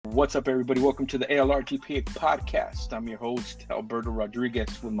What's up, everybody? Welcome to the ALR GP2A podcast. I'm your host, Alberto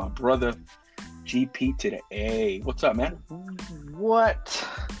Rodriguez, with my brother, GP2A. What's up, man? What's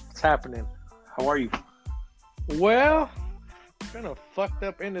happening? How are you? Well, kind of fucked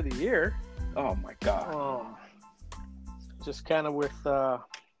up end of the year. Oh, my God. Just kind of with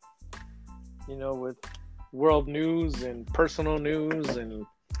world news and personal news and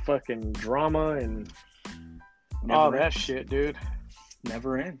fucking drama and all that shit, dude.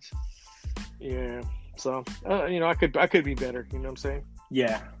 Never ends. Yeah. So, I could be better. You know what I'm saying?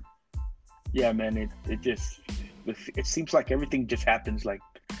 Yeah. Yeah, man. It seems like everything just happens like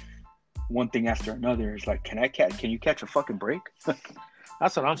one thing after another. It's like, can you catch a fucking break?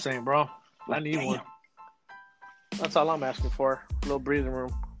 That's what I'm saying, bro. I need damn. one. That's all I'm asking for. A little breathing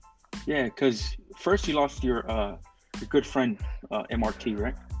room. Yeah, because first you lost your good friend, MRT,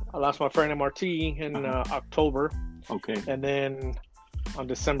 right? I lost my friend MRT in October. Okay. And then on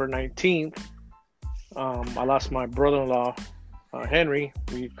December 19th, I lost my brother-in-law, Henry.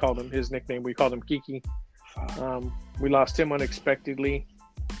 We called him Kiki. We lost him unexpectedly.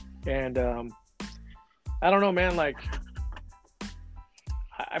 And I don't know, man, like,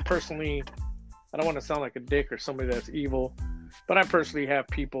 I personally, I don't want to sound like a dick or somebody that's evil, but I personally have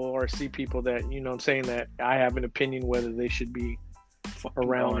people or see people that, you know what I'm saying, that I have an opinion whether they should be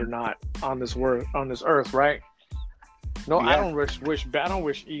around or not on this earth, right? No, yeah. I don't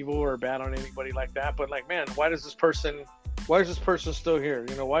wish evil or bad on anybody like that. But like, man, why is this person still here?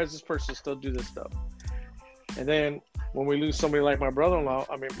 You know, why does this person still do this stuff? And then when we lose somebody like my brother-in-law,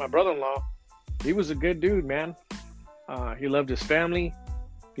 he was a good dude, man. He loved his family.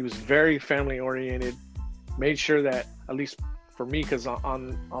 He was very family oriented. Made sure that, at least for me, because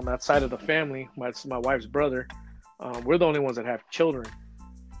on that side of the family, my wife's brother, we're the only ones that have children.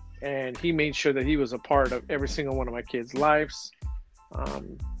 And he made sure that he was a part of every single one of my kids' lives.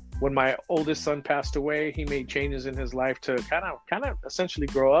 When my oldest son passed away, he made changes in his life to kind of essentially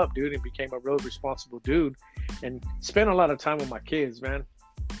grow up, dude, and became a real responsible dude and spent a lot of time with my kids, man.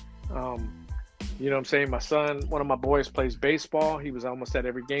 You know what I'm saying? My son, one of my boys, plays baseball. He was almost at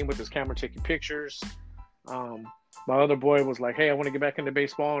every game with his camera taking pictures. My other boy was like, hey, I want to get back into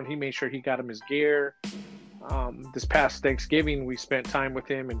baseball, and he made sure he got him his gear. This past Thanksgiving, we spent time with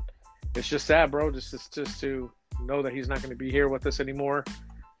him, and it's just sad, bro, just to know that he's not going to be here with us anymore.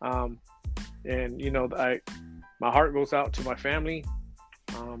 And you know, my heart goes out to my family.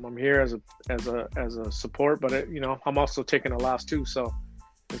 I'm here as a support, but I'm also taking a loss too. So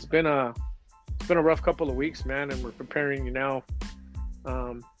it's been a rough couple of weeks, man, and we're preparing now,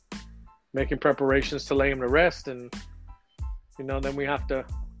 making preparations to lay him to rest, and then we have to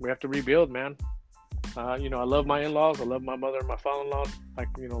rebuild, man. I love my in-laws. I love my mother and my father-in-law,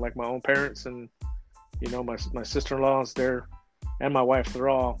 like my own parents, and my sister-in-laws. And my wife.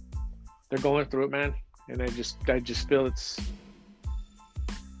 They're going through it, man. And I just feel it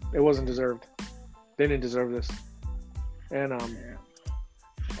wasn't deserved. They didn't deserve this. And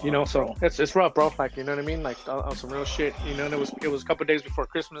so it's rough, bro. Like, you know what I mean? Like on some real shit. And it was a couple of days before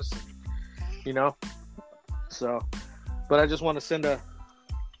Christmas. So, but I just want to send a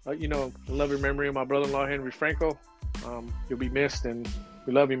loving memory of my brother-in-law, Henry Franco. You'll be missed, and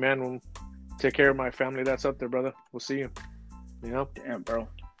we love you, man. We'll take care of my family that's up there, brother. We'll see you. Damn, bro.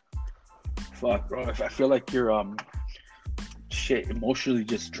 Fuck, bro. I feel like you're emotionally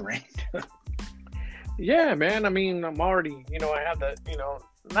just drained. Yeah, man. I mean, I'm already, I have that,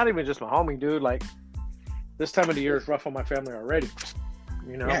 not even just my homie, dude. Like, this time of the year is rough on my family already.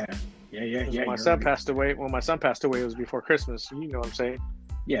 Yeah. When my son passed away, it was before Christmas. You know what I'm saying?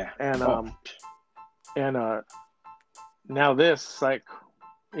 Yeah. And now this, like,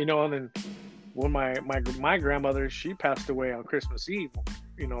 and then when my grandmother, she passed away on Christmas Eve,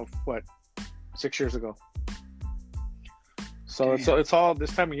 6 years ago. So it's all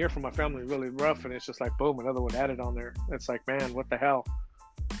this time of year for my family really rough, and it's just like, boom, another one added on there. It's like, man, what the hell?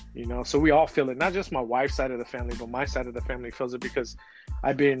 So we all feel it, not just my wife's side of the family, but my side of the family feels it, because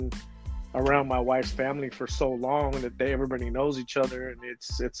I've been around my wife's family for so long that everybody knows each other, and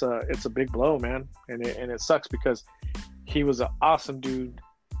it's a big blow, man. And it sucks, because he was an awesome dude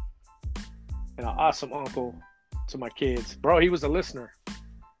and an awesome uncle to my kids, bro. He was a listener.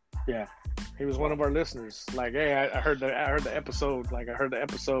 Yeah, he was one of our listeners. Like, hey, I heard the episode. Like, I heard the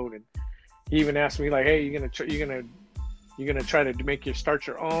episode, and he even asked me, like, hey, you gonna try to start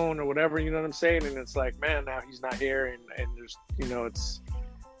your own or whatever, you know what I'm saying? And it's like, man, now he's not here, and there's,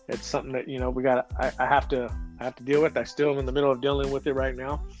 it's something that, I have to deal with. I still am in the middle of dealing with it right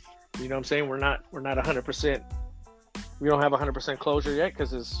now. You know what I'm saying? We're not 100%. We don't have 100% closure yet,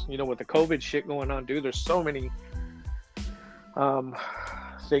 because it's, with the COVID shit going on, dude, there's so many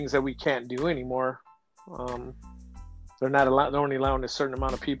things that we can't do anymore. They're only allowing a certain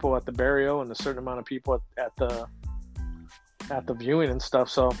amount of people at the burial and a certain amount of people at the viewing and stuff.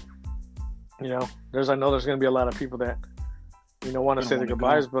 So, I know there's going to be a lot of people that, want to say their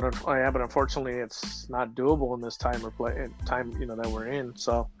goodbyes, but unfortunately it's not doable in this time that we're in.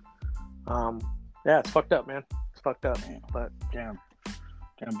 So, it's fucked up, man. It's fucked up. But damn,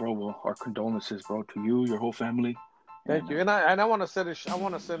 bro. Well, our condolences, bro, to you, your whole family. Thank you. And I want to send a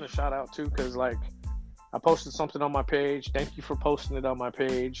shout out too, because like I posted something on my page. Thank you for posting it on my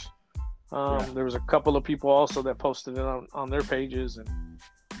page. There was a couple of people also that posted it on their pages, and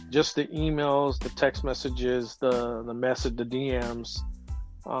just the emails, the text messages, the DMs.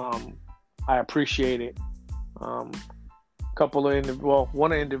 I appreciate it. One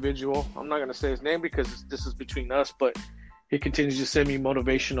individual. I'm not gonna say his name because this is between us, but he continues to send me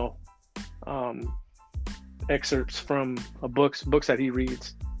motivational excerpts from books that he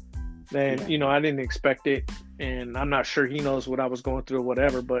reads. And I didn't expect it, and I'm not sure he knows what I was going through or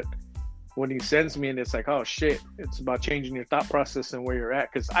whatever, but when he sends me and it's like, oh shit, it's about changing your thought process and where you're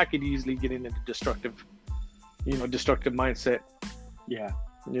at, because I could easily get into destructive mindset.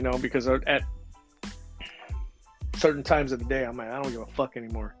 Because at certain times of the day I'm like, I don't give a fuck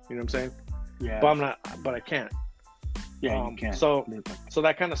anymore, you know what I'm saying? But I can't. You can. So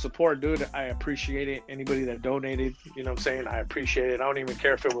that kind of support, dude, I appreciate it. Anybody that donated, you know what I'm saying, I appreciate it. I don't even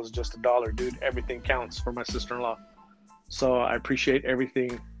care if it was just $1, dude. Everything counts for my sister-in-law. So I appreciate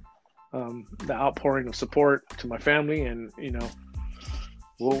everything, the outpouring of support to my family, and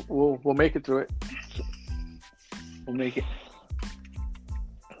we'll make it through it. We'll make it.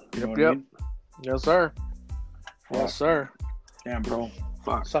 Yep. I mean? Yes, sir. Yes, sir. Damn, bro.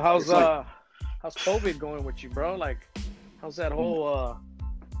 Fuck. So how's COVID going with you, bro? Like, how's that whole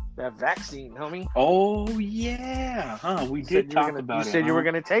that vaccine, homie? Oh yeah, we did talk about it. You said you were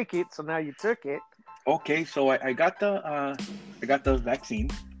gonna take it, so now you took it. Okay, so I got the vaccine.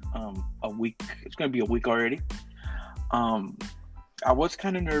 A week. It's gonna be a week already. I was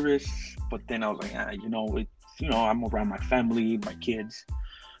kind of nervous, but then I was like, I'm around my family, my kids,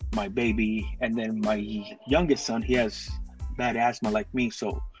 my baby, and then my youngest son. He has bad asthma like me,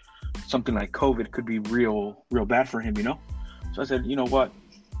 so something like COVID could be real bad for him, So I said, you know what?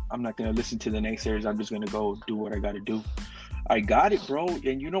 I'm not gonna listen to the naysayers. I'm just gonna go do what I gotta do. I got it, bro.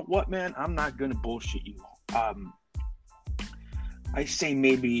 And you know what, man? I'm not gonna bullshit you. I say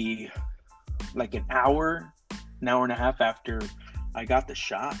maybe like an hour and a half after I got the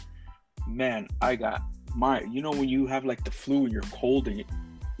shot, man, I got when you have like the flu and you're cold and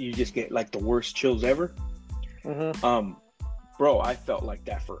you just get like the worst chills ever. Mm-hmm. Bro, I felt like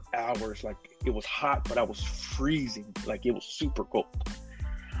that for hours. Like it was hot, but I was freezing. Like it was super cold.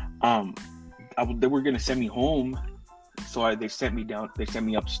 They were gonna send me home, so they sent me down. They sent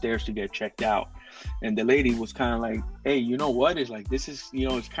me upstairs to get checked out, and the lady was kind of like, "Hey, you know what? It's like this is,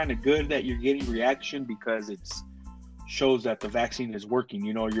 it's kind of good that you're getting reaction because it shows that the vaccine is working.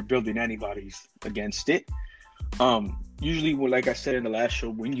 You're building antibodies against it. Usually, like I said in the last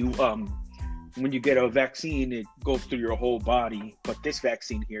show, when you get a vaccine, it goes through your whole body, but this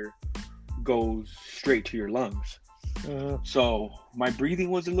vaccine here goes straight to your lungs. So my breathing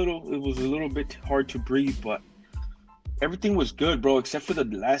was a little bit hard to breathe, but everything was good, bro, except for the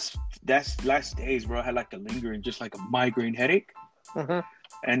last days, bro. I had like a lingering, just like a migraine headache.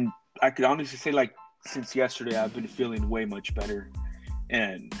 And I could honestly say, like, since yesterday, I've been feeling way much better.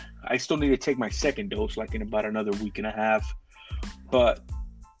 And I still need to take my second dose, like in about another week and a half. But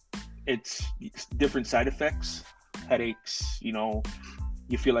it's different side effects, headaches, you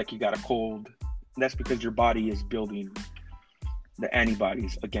feel like you got a cold. That's because your body is building the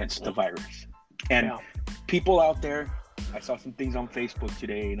antibodies against the virus. And people out there, I saw some things on Facebook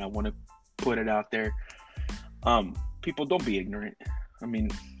today, and I want to put it out there. People, don't be ignorant. I mean,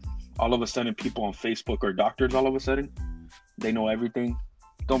 all of a sudden, people on Facebook are doctors. All of a sudden, they know everything.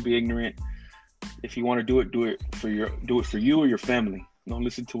 Don't be ignorant. If you want to do it for you or your family. Don't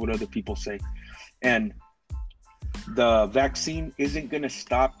listen to what other people say. And the vaccine isn't going to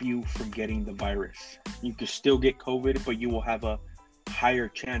stop you from getting the virus. You can still get COVID, but you will have a higher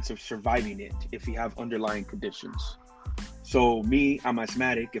chance of surviving it if you have underlying conditions. So I'm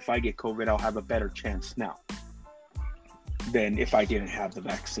asthmatic. If I get COVID, I'll have a better chance now than if I didn't have the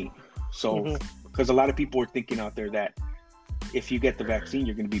vaccine. So, because a lot of people are thinking out there that if you get the vaccine,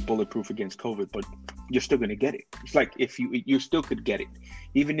 you're going to be bulletproof against COVID, but you're still going to get it. It's like if you still could get it,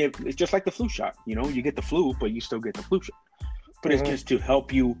 even if it's just like the flu shot. You get the flu, but you still get the flu shot. But it's just to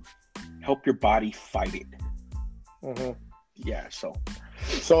help your body fight it. Yeah. So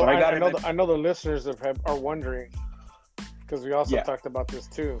I know the listeners are wondering, Because we also Yeah. talked about this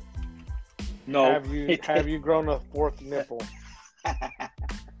too. No. Have you grown a fourth nipple?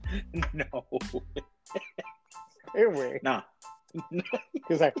 No. Anyway. Nah.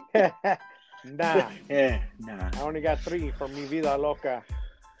 He's like, nah. Yeah, nah. I only got 3 for mi vida loca.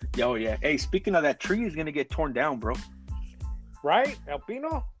 Oh yeah. Hey, speaking of that, tree is gonna get torn down, bro. Right? El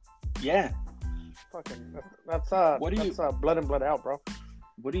Pino? Yeah. Fucking, that's blood and blood out, bro.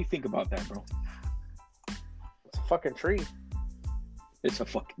 What do you think about that, bro? It's a fucking tree. It's a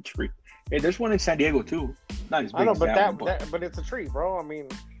fucking tree. Hey, there's one in San Diego too. Not as big I know, as but that one, but it's a tree, bro. I mean,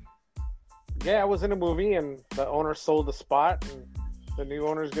 yeah, I was in a movie and the owner sold the spot, and the new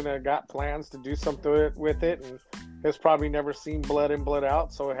owner's got plans to do something with it, and has probably never seen blood in, blood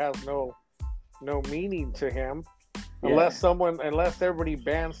out, so it has no meaning to him, unless everybody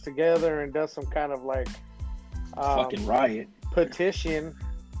bands together and does some kind of like fucking riot petition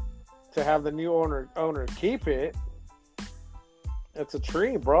to have the new owner keep it. It's a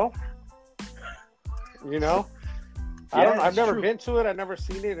tree, bro. You know, Yeah, I've never true. been to it. I've never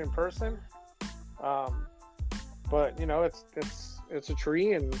seen it in person. But you know, it's a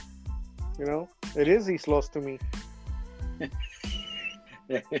tree, and you know, it is East Los to me. Did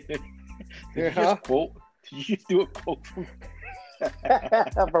you Yeah. just quote? Did you just do a quote from?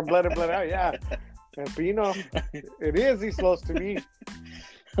 From blood and blood out, yeah. And Pino, it is East Los to me.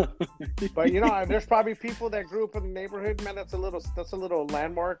 But you know, there's probably people that grew up in the neighborhood, man. That's a little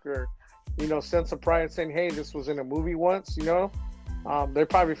landmark, or you know, sense of pride, saying, "Hey, this was in a movie once." You know, they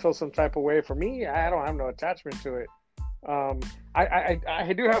probably feel some type of way. For me, I don't have no attachment to it.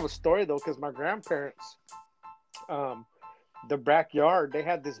 I do have a story though, because my grandparents, the backyard, they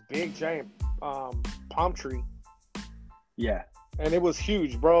had this big giant palm tree, Yeah. and it was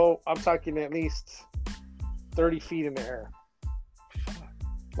huge, bro. I'm talking at least 30 feet in the air.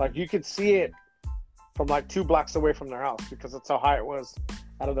 Like you could see it from like 2 blocks away from their house, because that's how high it was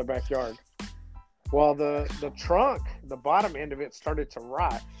out of their backyard. Well, the trunk, the bottom end of it, started to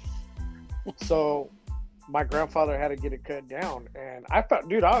rot. So my grandfather had to get it cut down, and I felt,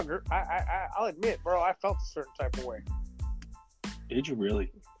 dude, I'll admit, bro, I felt a certain type of way, Did you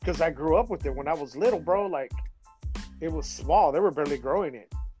really? because I grew up with it when I was little, bro. Like it was small; they were barely growing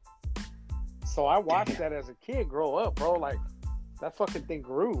it. So I watched that as a kid grow up, bro. Like that fucking thing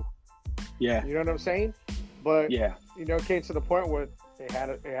grew. Yeah. You know what I'm saying? But Yeah. you know, it came to the point where it had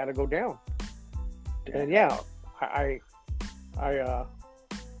to go down. Damn. And yeah, I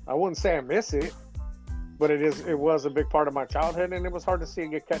wouldn't say I miss it, but it was a big part of my childhood, and it was hard to see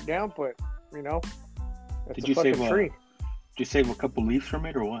it get cut down. But you know, it's Did a you fucking save tree. Did you save a couple leaves from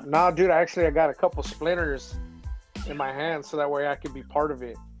it or what? Nah, dude, I got a couple splinters in my hand, so that way I could be part of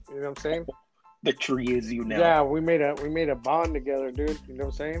it. You know what I'm saying? The tree is you now. Yeah, we made a bond together, dude. You know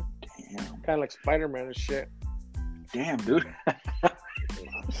what I'm saying? Damn. Kind of like Spider-Man and shit. Damn, dude.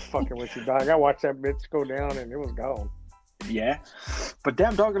 I'm just fucking with you, dog. I watched that bitch go down, and it was gone. Yeah. But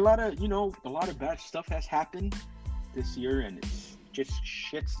damn, dog, a lot of bad stuff has happened this year, and it's just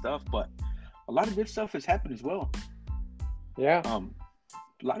shit stuff, but a lot of good stuff has happened as well. Yeah. A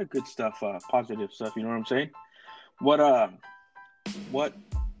lot of good stuff, positive stuff, you know what I'm saying? What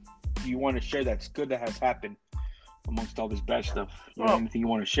do you want to share that's good that has happened amongst all this bad stuff? You know, anything you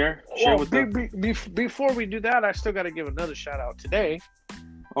want to share? Share with them? Before we do that, I still got to give another shout out today.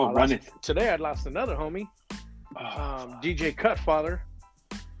 Run it. Today I lost another homie, DJ Cutfather,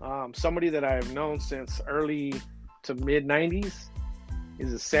 somebody that I've known since early to mid 90s.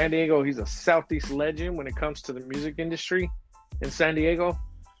 He's a San Diego. He's a Southeast legend when it comes to the music industry in San Diego.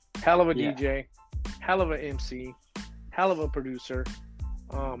 Hell of a DJ, hell of a MC, hell of a producer.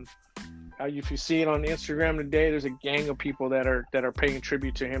 If you see it on Instagram today, there's a gang of people that are paying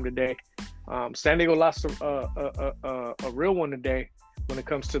tribute to him today. San Diego lost a real one today when it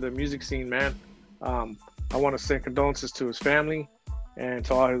comes to the music scene, man. I want to send condolences to his family and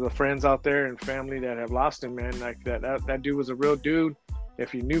to all of the friends out there and family that have lost him, man. Like that dude was a real dude.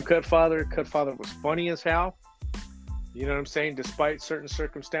 If you knew Cutfather was funny as hell. You know what I'm saying? Despite certain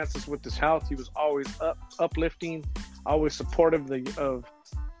circumstances with his health, he was always uplifting, always supportive of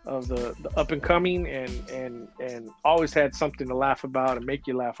the up and coming, and always had something to laugh about and make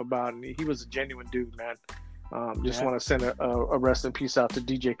you laugh about. And he was a genuine dude, man. Just want to send a rest in peace out to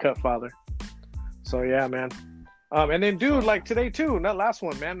DJ Cutfather. So yeah, man. And then dude, like today too, that last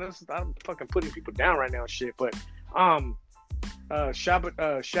one, man. I'm fucking putting people down right now and shit. But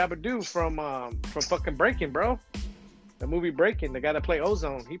Shabba-Doo from fucking Breaking, bro. The movie Breaking, the guy that played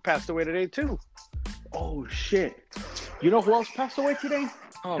Ozone, he passed away today too. Oh shit! You know who else passed away today?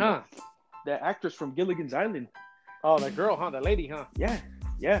 Huh? The actress from Gilligan's Island. Oh, that girl, huh? That lady, huh? Yeah,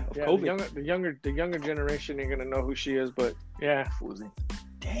 Yeah, of Yeah, COVID. the younger generation ain't gonna know who she is, but yeah,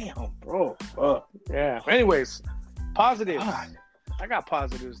 Damn, bro. yeah. Anyways, positives. God. I got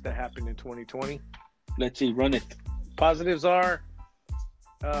positives that happened in 2020. Let's see, run it. Positives are,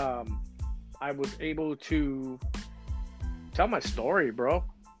 I was able to tell my story, bro.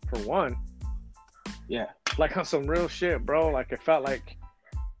 For one, Yeah, like on some real shit, bro. Like it felt like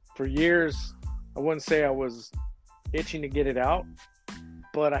for years, I wouldn't say I was itching to get it out,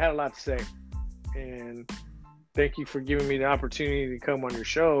 but I had a lot to say. And thank you for giving me the opportunity to come on your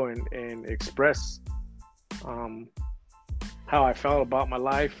show and express how I felt about my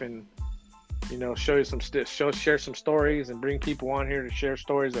life, and show you share some stories, and bring people on here to share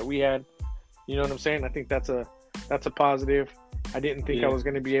stories that we had. You know what I'm saying? I think that's a positive. I didn't think I was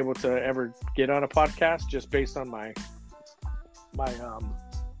going to be able to ever get on a podcast just based on my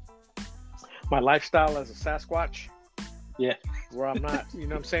lifestyle as a Sasquatch. Yeah. Where I'm not, you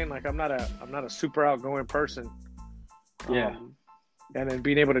know what I'm saying? Like I'm not a super outgoing person. Yeah. And then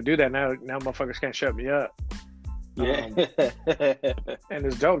being able to do that now motherfuckers can't shut me up. Yeah. And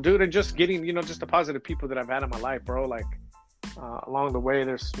it's dope, dude. And just getting, just the positive people that I've had in my life, bro. Like along the way,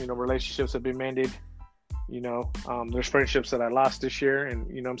 there's, relationships have been mended. There's friendships that I lost this year, and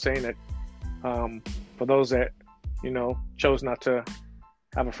you know what I'm saying, that for those that chose not to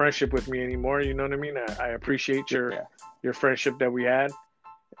have a friendship with me anymore, you know what I mean, I appreciate your friendship that we had.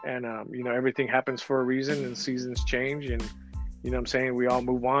 And everything happens for a reason, and seasons change, and you know what I'm saying, we all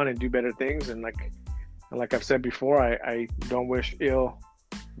move on and do better things. And like I've said before, I don't wish ill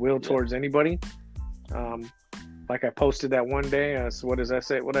will towards anybody. Like I posted that one day, what did I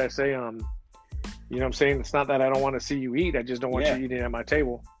say? You know what I'm saying? It's not that I don't want to see you eat. I just don't want you eating at my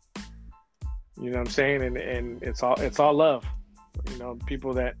table. You know what I'm saying? And it's all love.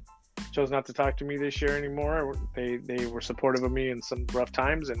 People that chose not to talk to me this year anymore, they were supportive of me in some rough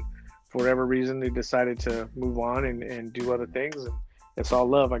times, and for whatever reason they decided to move on and do other things. And it's all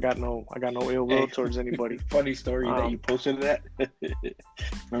love. I got no ill will towards anybody. Funny story that you posted that.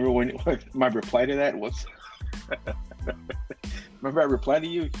 Remember when my reply to that was? Remember I replied to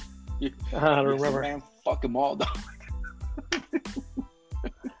you? I don't remember. Man, fuck them all, dog.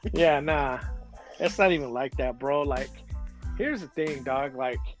 Yeah, nah. It's not even like that, bro. Like, here's the thing, dog.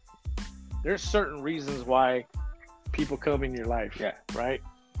 Like, there's certain reasons why people come in your life. Yeah. Right?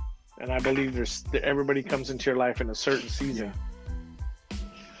 And I believe everybody comes into your life in a certain season. Yeah.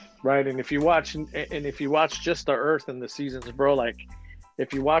 Right? And if you watch just the earth and the seasons, bro, like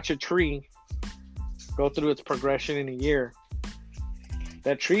if you watch a tree go through its progression in a year,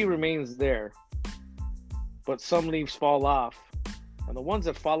 that tree remains there, but some leaves fall off, and the ones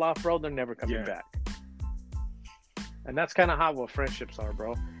that fall off, bro, they're never coming back. And that's kind of how friendships are,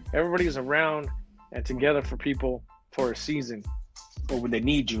 bro. Everybody's around and together for people for a season, or when they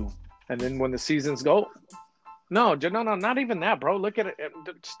need you, and then when the seasons go, no, not even that, bro. Look at it.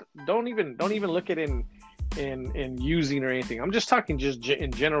 Don't even look at it in using or anything. I'm just talking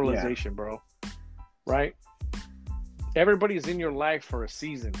in generalization, bro. Right? Everybody's in your life for a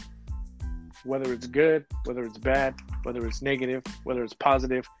season, whether it's good, whether it's bad, whether it's negative, whether it's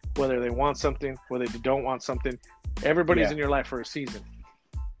positive, whether they want something, whether they don't want something. Everybody's in your life for a season.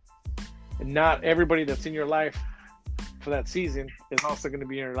 And not everybody that's in your life for that season is also going to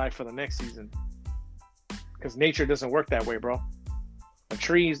be in your life for the next season. Because nature doesn't work that way, bro. The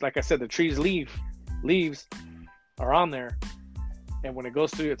trees, like I said, the trees' leaves are on there. And when it goes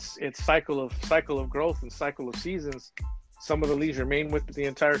through its cycle of growth and cycle of seasons, some of the leaves remain with it the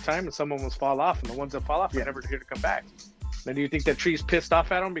entire time, and some of them fall off. And the ones that fall off are never here to come back. Now, do you think that tree's pissed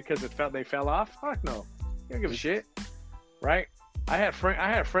off at them because they fell off? Fuck no. You don't give a shit, right? I had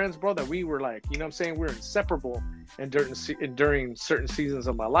friends, bro, that we were like, you know what I'm saying, we were inseparable during certain seasons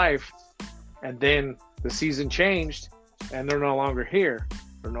of my life, and then the season changed, and they're no longer here.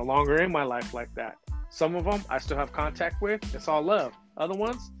 They're no longer in my life like that. Some of them I still have contact with. It's all love. Other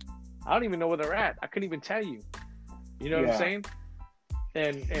ones, I don't even know where they're at. I couldn't even tell you. You know what I'm saying?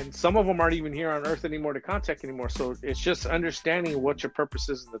 And some of them aren't even here on Earth anymore to contact anymore. So it's just understanding what your purpose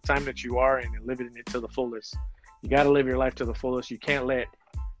is and the time that you are in, and living it to the fullest. You got to live your life to the fullest. You can't let,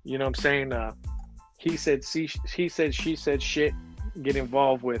 you know what I'm saying, he said, she said shit get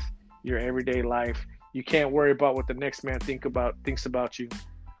involved with your everyday life. You can't worry about what the next man thinks about you.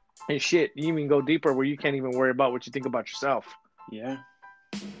 And shit, you even go deeper where you can't even worry about what you think about yourself. Yeah.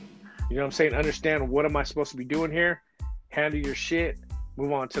 You know what I'm saying? Understand, what am I supposed to be doing here? Handle your shit.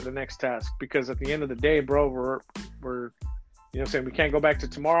 Move on to the next task. Because at the end of the day, bro, we're you know what I'm saying? We can't go back to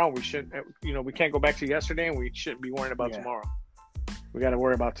tomorrow. We shouldn't, we can't go back to yesterday, and we shouldn't be worrying about tomorrow. We got to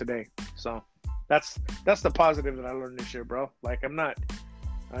worry about today. So that's the positive that I learned this year, bro. Like, I'm not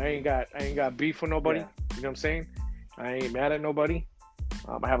I ain't got beef with nobody. Yeah. You know what I'm saying? I ain't mad at nobody.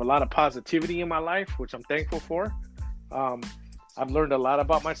 I have a lot of positivity in my life, which I'm thankful for. I've learned a lot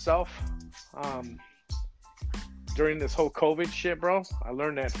about myself. During this whole COVID shit, bro, I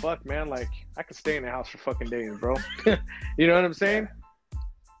learned that fuck, man, like I could stay in the house for fucking days, bro. You know what I'm saying? Yeah.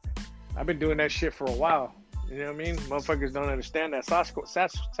 I've been doing that shit for a while. You know what I mean? Motherfuckers don't understand that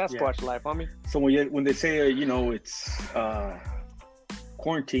Sasquatch life, homie. So when they say, you know, it's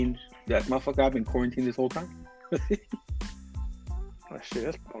quarantine, that motherfucker, I've been quarantined this whole time. Oh, shit,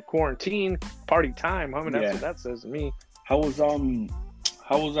 that's quarantine party time. I mean, that's what that says to me. How was your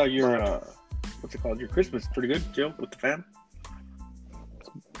what's it called? Your Christmas? Pretty good, Joe, with the fam?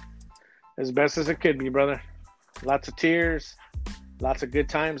 As best as it could be, brother. Lots of tears, lots of good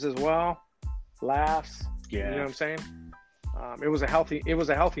times as well. Laughs. Yeah. You know what I'm saying? It was a healthy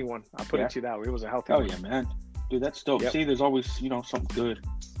one. I'll put it to you that way. It was a healthy one. Oh yeah, man. Dude, that's dope. Yep. See, there's always, you know, something good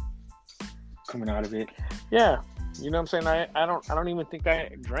coming out of it. Yeah. You know what I'm saying? I don't even think I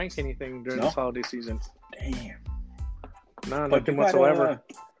drank anything during this holiday season. Damn. No, nothing whatsoever.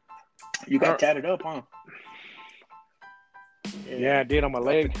 You got tatted up, huh? Yeah, I did on my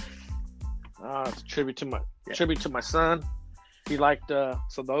leg. It's a tribute to my son. He liked.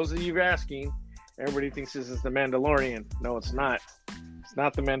 So those of you asking, everybody thinks this is the Mandalorian. No, it's not. It's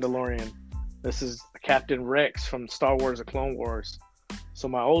not the Mandalorian. This is Captain Rex from Star Wars: The Clone Wars. So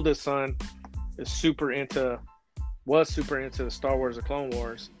my oldest son is super into the Star Wars: The Clone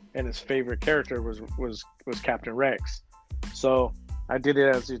Wars, and his favorite character was Captain Rex. So I did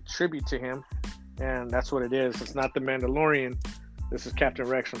it as a tribute to him, and that's what it is. It's not the Mandalorian. This is Captain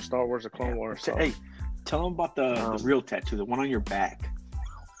Rex from Star Wars: The Clone Wars. So. Hey, tell them about the real tattoo, the one on your back.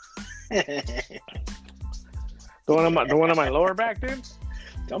 The one on my lower back, dude.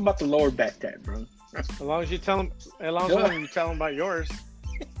 Tell them about the lower back tat, bro. As long as you tell them about yours.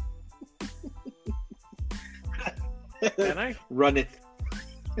 Can I? Run it.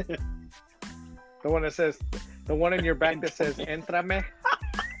 The one in your back that says "Entrame."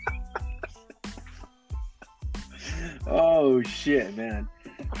 Oh shit, man,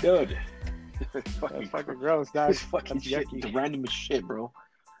 dude. That's fucking gross, dog. This fucking shit. Yucky. The randomest shit, bro.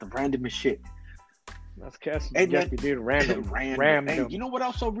 The randomest shit. That's yucky, dude. Random. Hey, you know what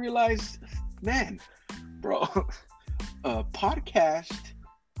else I realized? Man, bro, podcast.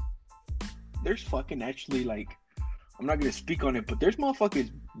 There's fucking actually, like, I'm not gonna speak on it, but there's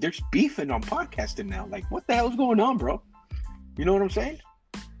beefing on podcasting now. Like, what the hell's going on, bro? You know what I'm saying?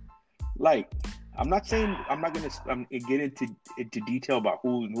 Like, I'm not saying I'm not gonna get into detail about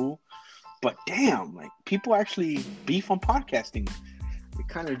who and who, but damn, like, people actually beef on podcasting. It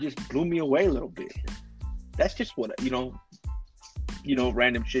kind of just blew me away a little bit. That's just what you know,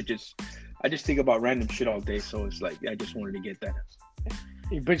 random shit. I just think about random shit all day, so it's like I just wanted to get that.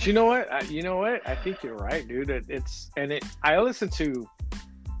 But you know what? I think you're right, dude. I listen to.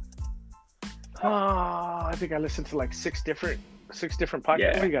 I think I listened to like six different podcasts.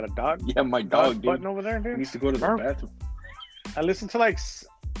 Yeah. What, you got a dog? Yeah, my dog, dude. Button over there, dude. He needs to go to the bathroom. I listen to like 6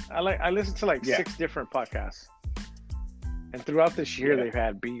 different podcasts, and throughout this year they've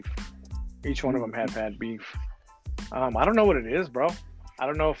had beef. Each one of them have had beef. I don't know what it is, bro. I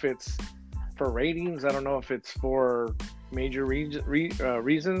don't know if it's for ratings. I don't know if it's for major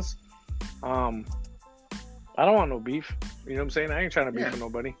reasons. I don't want no beef. You know what I'm saying? I ain't trying to beef with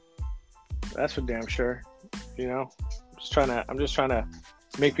nobody. That's for damn sure. You know, I'm just trying to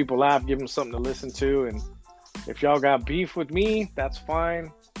make people laugh, give them something to listen to, and if y'all got beef with me, that's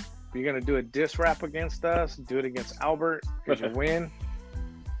fine. If you're gonna do a diss rap against us, do it against Albert because you win.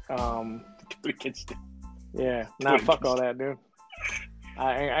 Do it against. Yeah, fuck all that, dude.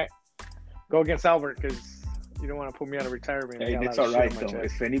 I go against Albert because you don't want to put me out of retirement. Hey, it's all right though.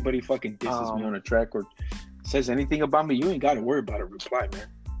 If anybody fucking disses me on a track or says anything about me, you ain't got to worry about a reply, man.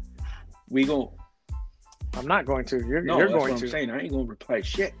 We go. I'm not going to. You're that's going what to. I'm saying. I ain't gonna reply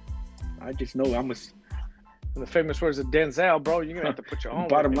shit. I just know I'm a. In the famous words of Denzel, bro, you're gonna have to put your own.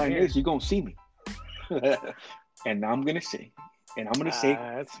 Bottom line is, you're gonna see me, and I'm gonna say, and I'm gonna say,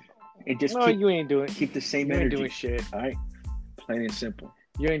 and just you ain't doing. Keep the same you energy. Ain't doing shit. All right, plain and simple.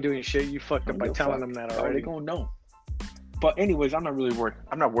 You ain't doing shit. You fucked up by telling them that already. They gonna know. But anyways, I'm not really worried.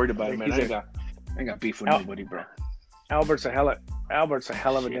 I'm not worried about it, man. I ain't got beef with nobody, bro. Albert's a hell of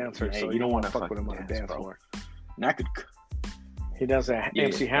a dancer, so you don't want to fuck with him on a dance floor. And I could. He does that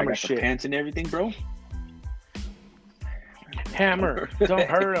MC Hammer shit. The pants and everything, bro. Hammer, don't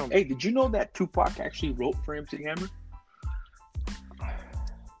hurt him. Hey, did you know that Tupac actually wrote for MC Hammer?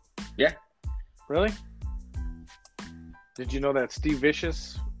 Yeah. Really? Did you know that Steve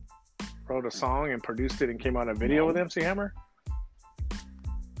Vicious wrote a song and produced it and came out a video with MC Hammer?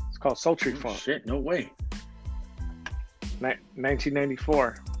 called Sultry Oh, Funk. shit, no way.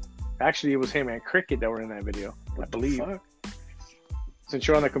 1994. Actually, it was him and Cricket that were in that video, I believe. Fuck? Since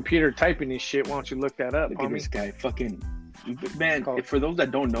you're on the computer typing this shit, why don't you look that up, Look at homie? this guy, fucking man. Oh. For those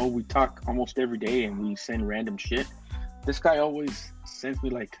that don't know, we talk almost every day and we send random shit. This guy always sends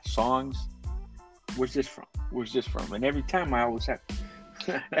me like songs. Where's this from? Where's this from? And every time I always have.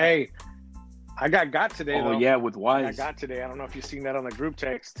 Hey, I got today. Oh though. yeah, with Wise. I got today. I don't know if you've seen that on the group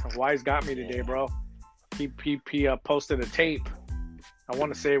text. Wise got me today, bro. He posted a tape. I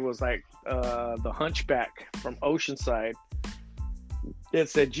want to say it was like the Hunchback from Oceanside. It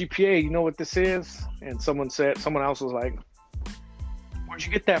said GPA, you know what this is? And someone else was like, where'd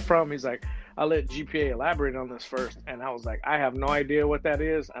you get that from? He's like, I'll let GPA elaborate on this first. And I was like, I have no idea what that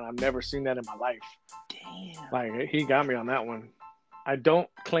is, and I've never seen that in my life. Damn. Like, he got me on that one. I don't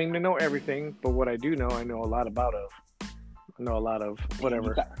claim to know everything, but what I do know, I know a lot about of. I know a lot of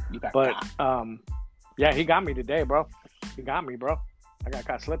whatever. You got But caught. yeah, he got me today, bro. He got me, bro. I got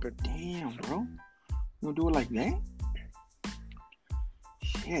caught slipping. Damn, bro. You gonna do it like that?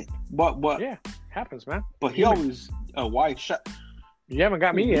 Shit. But Yeah, happens, man. But he always Wise shut. You haven't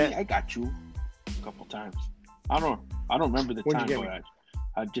got me yet. I got you a couple times. I don't remember the When'd you time, get but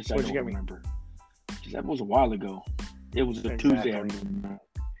I When'd don't you get me? remember. That was a while ago. It was a Tuesday. I remember.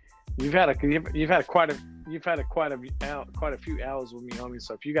 You've had quite a few hours with me, homie.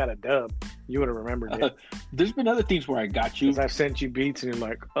 So if you got a dub, you would have remembered it. There's been other things where I got you. Because I've sent you beats and you're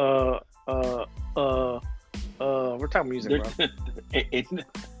like, we're talking music, bro.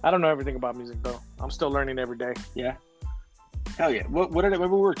 I don't know everything about music, though. I'm still learning every day. Yeah. Hell yeah. What did I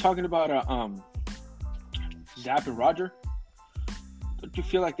remember? We were talking about Zap and Roger. Don't you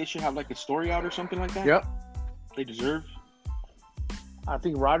feel like they should have like a story out or something like that? Yep. They deserve. I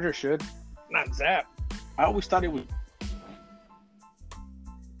think Roger should, not Zap. I always thought it was.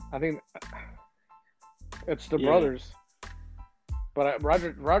 I think it's the brothers. But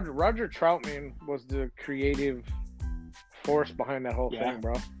Roger Troutman was the creative force behind that whole thing,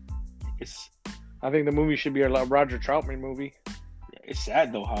 bro. I think the movie should be a Roger Troutman movie. It's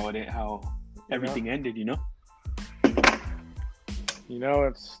sad though how everything ended, you know. You know,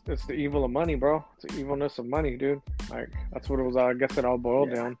 it's the evil of money, bro. It's the evilness of money, dude. Like, that's what it was. I guess it all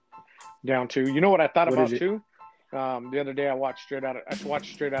boiled down to. You know what I thought about too? The other day I watched Straight Outta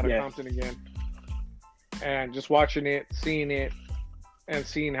Compton again, and just watching it, seeing it, and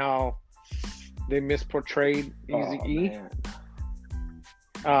seeing how they misportrayed Eazy-E.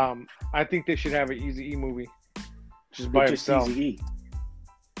 I think they should have an Eazy-E movie just by himself. Eazy-E.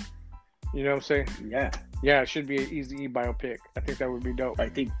 You know what I'm saying? Yeah. Yeah, it should be an Eazy-E biopic. I think that would be dope. I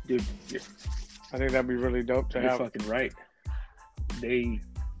think, dude. I think that'd be really dope to have. You're fucking right.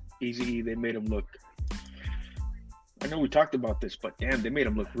 Eazy-E, they made him look. I know we talked about this, but damn, they made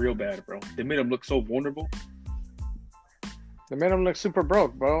him look real bad, bro. They made him look so vulnerable. They made him look super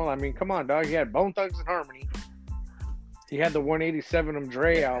broke, bro. I mean, come on, dog. He had Bone Thugs and Harmony. He had the 187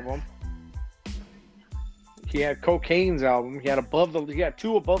 Dre album. He had Cocaine's album. He had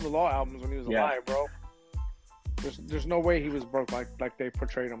two Above the Law albums when he was alive, bro. There's no way he was broke like they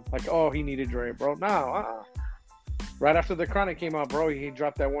portrayed him. Like, oh, he needed Dre, bro. No, Right after The Chronic came out, bro, he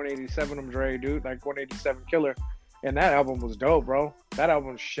dropped that 187 Dre, dude, like 187 Killer. And that album was dope, bro. That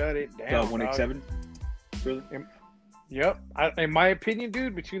album shut it down. 187? Really? Yep. In my opinion,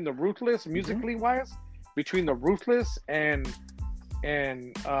 dude, between the Ruthless, musically wise, between the Ruthless and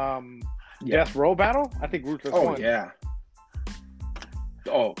Death Row battle, I think Ruthless won. Oh, yeah.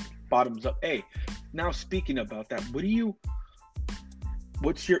 Oh, bottoms up. Hey, now speaking about that,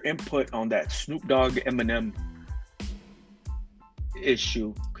 what's your input on that Snoop Dogg Eminem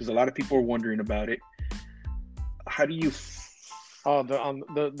issue? Because a lot of people are wondering about it. How do you?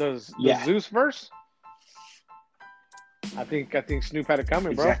 The Zeus verse. I think Snoop had it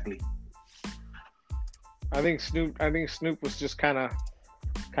coming, bro. Exactly. I think Snoop was just kind of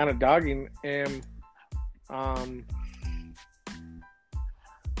dogging him,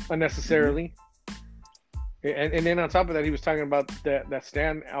 unnecessarily. And then on top of that, he was talking about that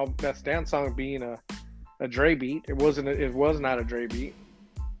Stan song being a Dre beat. It was not a Dre beat.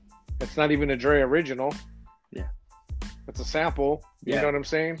 It's not even a Dre original. Yeah. It's a sample. You know what I'm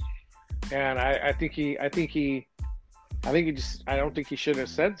saying? And I don't think he should have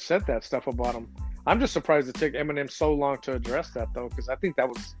said that stuff about him. I'm just surprised it took Eminem so long to address that, though, because I think that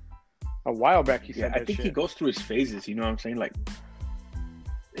was a while back he said that. I think shit. he goes through his phases. You know what I'm saying? Like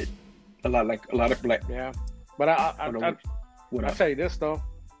a lot of black. Yeah, but I'll tell you this though,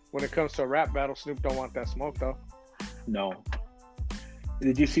 when it comes to a rap battle, Snoop don't want that smoke though. No.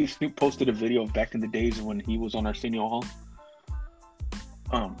 Did you see Snoop posted a video back in the days when he was on Arsenio Hall?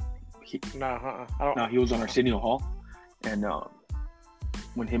 I don't. No, he was on Arsenio Hall, and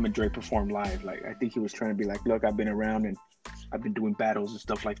when him and Dre performed live, like I think he was trying to be like, look, I've been around and I've been doing battles and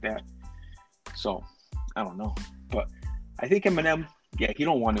stuff like that. So I don't know, but I think Eminem, yeah, he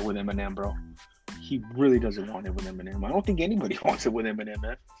don't want it with Eminem, bro. He really doesn't want it with Eminem. I don't think anybody wants it with Eminem,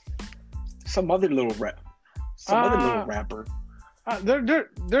 man. Some other little rapper.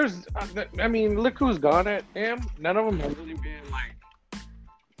 There's, I mean, look who's gone at him. None of them have really been like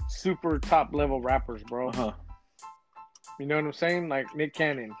super top level rappers, bro. Uh-huh. You know what I'm saying? Like Nick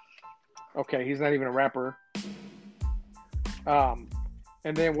Cannon. Okay, he's not even a rapper. And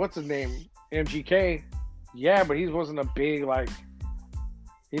then what's his name? MGK. Yeah, but he wasn't a big like.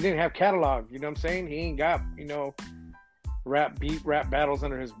 He didn't have catalog. You know what I'm saying? He ain't got rap battles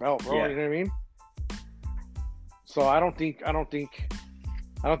under his belt, bro. Yeah. You know what I mean? So I don't think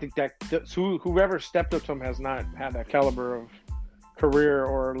that whoever stepped up to him has not had that caliber of career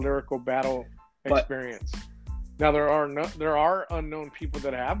or lyrical battle experience. Now there are unknown people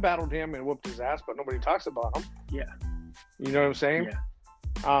that have battled him and whooped his ass, but nobody talks about him. Yeah. You know what I'm saying? Yeah.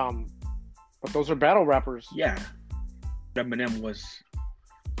 But those are battle rappers. Yeah. Eminem was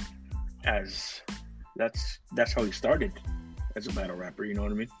that's how he started as a battle rapper. You know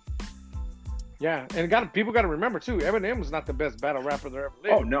what I mean? Yeah, and people got to remember too. Eminem was not the best battle rapper there ever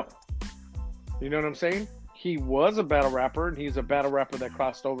lived. Oh no. You know what I'm saying? He was a battle rapper, and he's a battle rapper that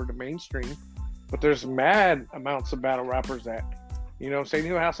crossed over to mainstream. But there's mad amounts of battle rappers that, you know what I'm saying,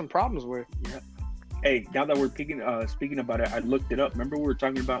 he'll have some problems with. Yeah. Hey, now that we're speaking about it, I looked it up. Remember we were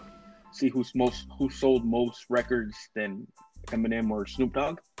talking about who sold most records than Eminem or Snoop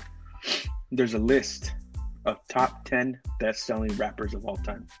Dogg? There's a list of top 10 best-selling rappers of all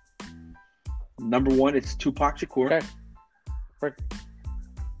time. Number 1, it's Tupac Shakur. Okay.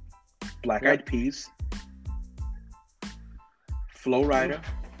 Black Eyed Peas. Flo Rida.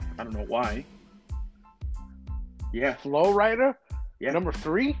 I don't know why. Yeah. Flo Rida? Yeah. Number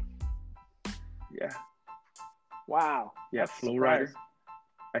 3? Yeah. Wow. Yeah, Flo Rida.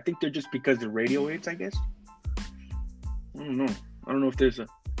 I think they're just because they're radio hits, I guess. I don't know. I don't know if there's a...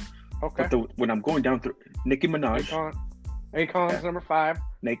 Okay. But when I'm going down through... Nicki Minaj. Akon's number 5.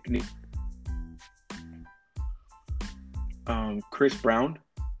 Chris Brown.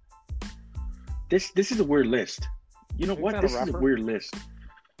 This is a weird list. You know what? This is a weird list.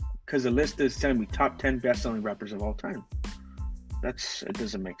 Because the list is telling me top 10 best-selling rappers of all time. It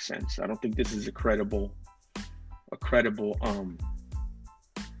doesn't make sense. I don't think this is a credible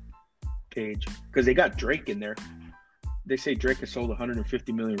page. Because they got Drake in there. They say Drake has sold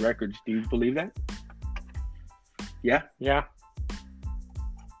 150 million records. Do you believe that? Yeah? Yeah.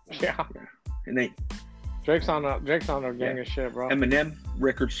 And Drake's on a gang of shit, bro. Eminem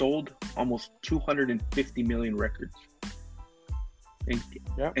record sold almost 250 million records.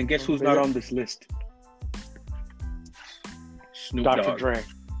 And guess who's not on this list? Snoop Dogg. Dr. Dre.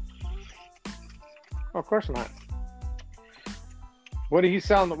 Oh, of course not. What did he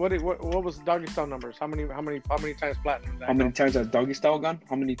sell? What was the Doggy Style numbers? How many times platinum? How many times has Doggy Style gone?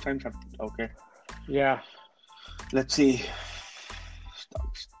 How many times have? Okay. Yeah. Let's see.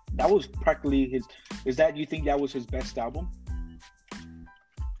 That was practically his. You think that was his best album?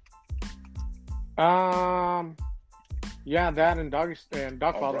 Yeah, that and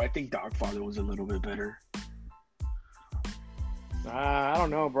Dogfather. I think Dogfather was a little bit better. I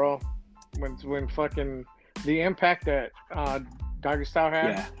don't know, bro. When fucking the impact that Doggy Style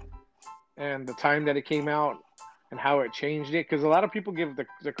had, and the time that it came out, and how it changed it, because a lot of people give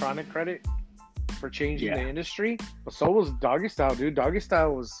the Chronic credit for changing the industry, but so was Doggy Style, dude. Doggy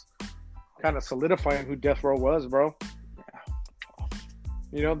Style was kind of solidifying who Death Row was, bro. Yeah.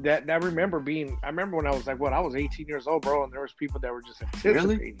 You know, that I remember when I was like, I was 18 years old, bro, and there was people that were just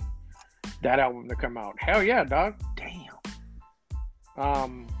anticipating that album to come out. Hell yeah, dog. Damn.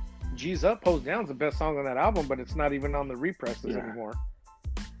 G's Up, Pose Down's the best song on that album, but it's not even on the represses anymore.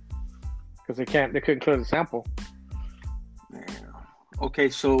 Because they couldn't clear the sample. Yeah. Okay,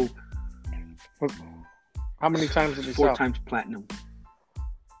 so how many times did he sell? 4 times platinum.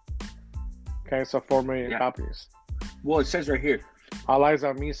 Okay, so 4 million copies. Well, it says right here. All Eyes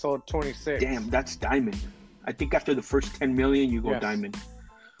on Me sold 26. Damn, that's diamond. I think after the first 10 million, you go diamond.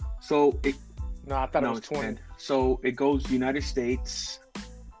 So No, I thought it was 20. 10. So it goes United States,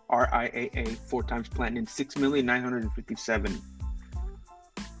 RIAA, 4 times platinum, 6,957,000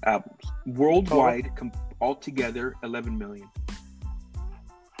 albums. Worldwide, altogether, 11 million.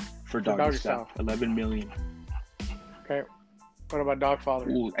 For Doggy Style. 11 million. Okay. What about Dogfather?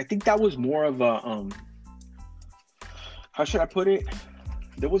 Ooh, I think that was more of a how should I put it?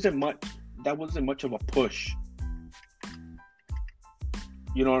 That wasn't much of a push.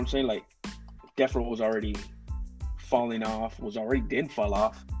 You know what I'm saying? Like, Death Row was already falling off, didn't fall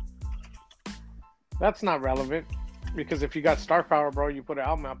off. That's not relevant because if you got star power, bro, you put an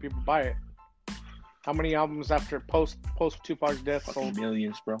album out, people buy it. How many albums after post Tupac's death sold?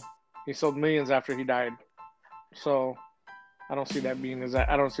 Millions, bro. He sold millions after he died. So I don't see that being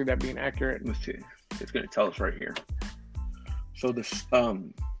accurate. Let's see. It's gonna tell us right here. So this that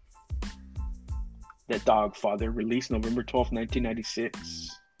Dogfather released November 12th,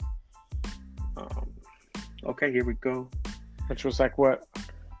 1996. Okay, here we go. Which was like what?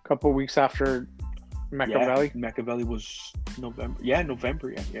 A couple weeks after Machiavelli? Yeah, Machiavelli was November. Yeah,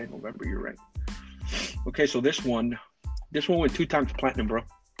 November. Yeah, November. You're right. Okay, so this one went 2 times platinum, bro.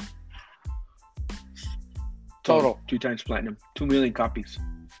 Total. 2 times platinum. 2 million copies.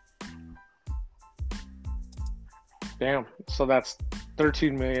 Damn. So that's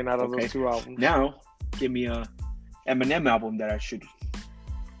 13 million out of those 2 albums. Now, give me a Eminem album that I should.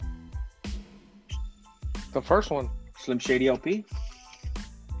 The first one. Slim Shady LP.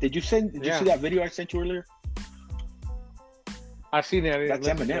 Did you see that video I sent you earlier? I seen that. That's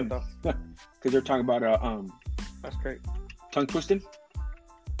Eminem. Because they're talking about That's great. Tongue twisting.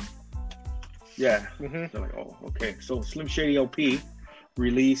 Yeah. Mm-hmm. They're like, oh, okay. So Slim Shady LP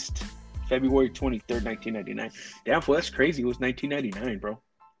released February 23rd, 1999. Damn, well, that's crazy. It was 1999, bro.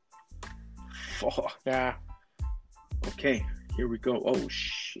 Fuck. Yeah. Okay, here we go. Oh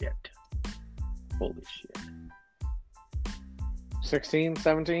shit. Holy shit. 16,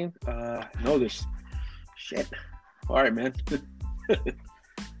 17? No, this shit. All right, man.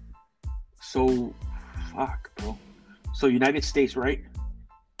 So, fuck, bro. So, United States, right?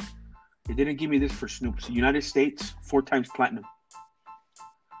 They didn't give me this for Snoop. So, United States, 4 times platinum.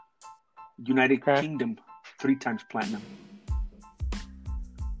 United Kingdom, 3 times platinum.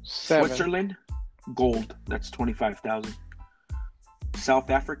 7. Switzerland, gold. That's 25,000.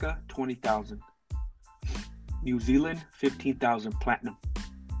 South Africa, 20,000. New Zealand, 15,000 platinum.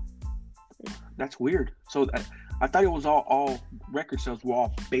 That's weird. So I thought it was all record sales were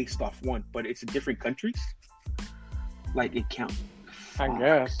all based off one, but it's in different countries. Like it counts. I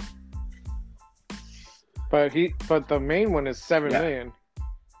guess. But the main one is 7 million.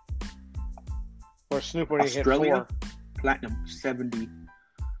 Or Snoop when Australia, he hit 4. Platinum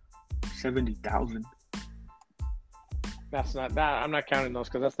 70,000. That's not that. I'm not counting those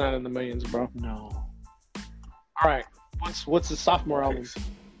because that's not in the millions, bro. No. All right. What's the sophomore album?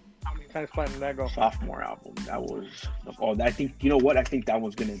 How many times platinum did that go? Sophomore album. That was. Oh, I think you know what? I think that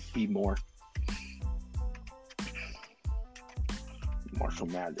one's gonna be more. Marshall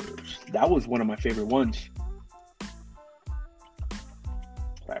Mathers. That was one of my favorite ones.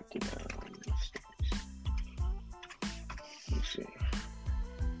 Let's see.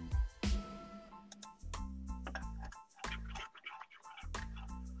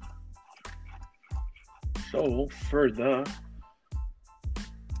 So for the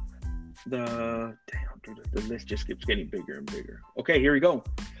damn dude, the list just keeps getting bigger and bigger. Okay, here we go.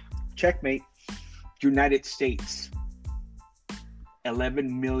 Checkmate. United States.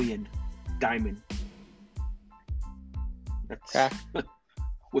 11 million diamond. That's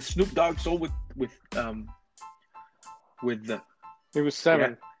with Snoop Dogg sold with the. It was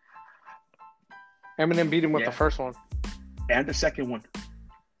 7. Yeah. Eminem beat him with the first one. And the second one.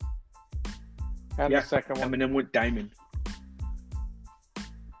 And the second one. Eminem went diamond.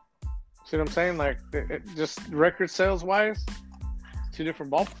 See what I'm saying? Like, it just record sales wise, 2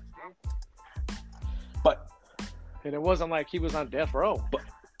 different ballparks. But. And it wasn't like he was on death row. But.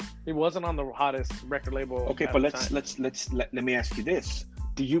 He wasn't on the hottest record label. Okay, but let me ask you this.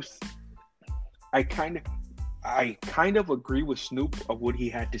 Do you I kind of agree with Snoop of what he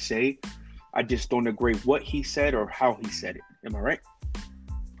had to say. I just don't agree what he said or how he said it. Am I right?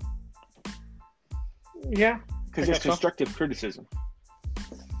 Yeah. Because it's constructive criticism.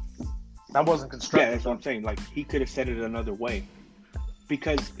 That wasn't constructive. Yeah, that's what I'm saying. Like, he could have said it another way.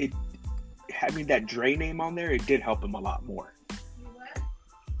 Because having that Dre name on there, it did help him a lot more.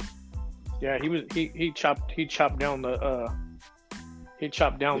 Yeah, he chopped down the Snoop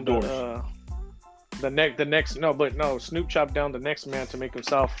chopped down the next man to make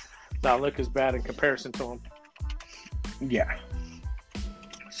himself not look as bad in comparison to him. Yeah.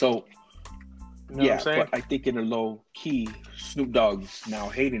 So, but I think in a low key, Snoop Dogg's now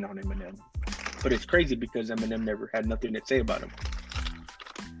hating on Eminem. But it's crazy because Eminem never had nothing to say about him.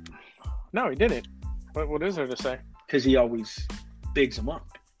 No, he didn't. What is there to say? Because he always bigs him up.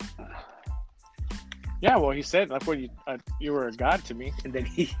 Yeah, well, he said that's what you were a god to me, and then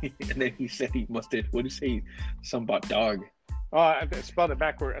he said he must have. What did he say? Something about dog. Oh, I spelled it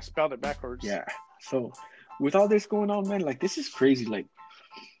backwards. Yeah. So with all this going on, man, like this is crazy. Like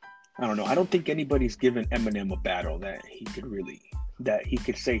I don't know. I don't think anybody's given Eminem a battle that he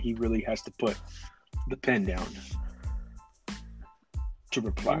could say he really has to put the pen down to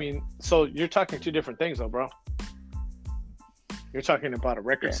reply. I mean, so you're talking two different things, though, bro. You're talking about a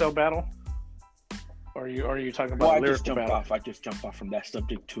record sale battle, or are you talking about a lyrical battle? I just jumped off from that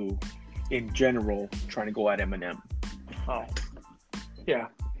subject to, in general, trying to go at Eminem. Oh, yeah.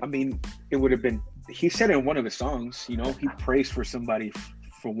 I mean, it would have been. He said in one of his songs, you know, he prays for somebody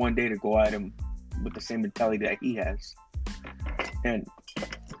for one day to go at him with the same mentality that he has. And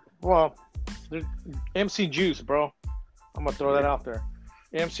well, MC Juice, bro. I'm gonna throw that out there.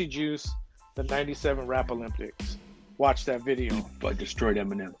 MC Juice, the '97 Rap Olympics. Watch that video. But destroyed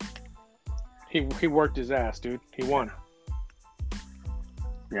Eminem. He worked his ass, dude. He won.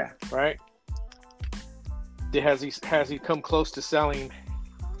 Yeah. Right? Has he come close to selling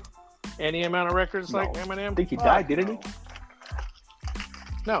any amount of records like Eminem? I think he died, didn't he?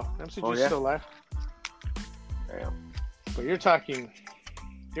 No, MC Juice is still alive. Damn. But you're talking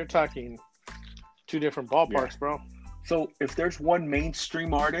two different ballparks, bro. So if there's one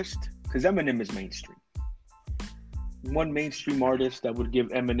mainstream artist, because Eminem is mainstream, one mainstream artist that would give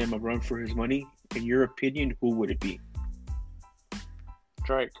Eminem a run for his money, in your opinion, who would it be?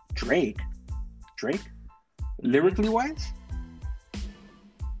 Drake. Lyrically wise?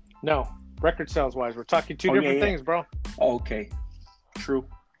 No. Record sales wise. We're talking two different things, bro. Oh, okay. True.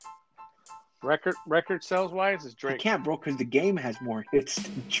 Record sales wise is Drake. I can't, bro, because the game has more hits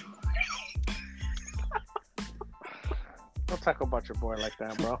than Drake. Don't talk about your boy like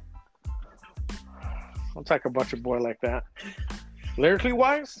that, bro. Don't talk about your boy like that. Lyrically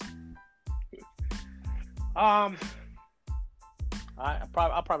wise, I'll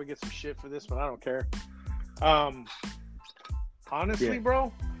probably get some shit for this, but I don't care. Honestly,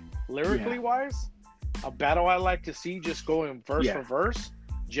 bro, lyrically wise, a battle I like to see just going verse for verse.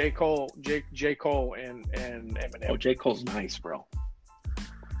 J. Cole and Eminem. Oh, J. Cole's nice, bro.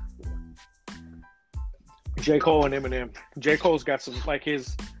 J. Cole and Eminem. J. Cole's got some, like,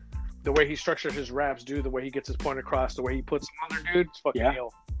 the way he structures his raps, dude, the way he gets his point across, the way he puts them on there, dude, it's fucking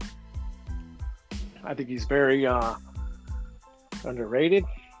ill. I think he's very underrated.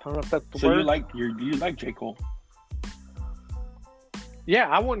 I don't know if that's the word. So you like J. Cole? Yeah,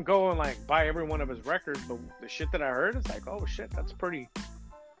 I wouldn't go and like buy every one of his records, but the shit that I heard is like, oh shit, that's pretty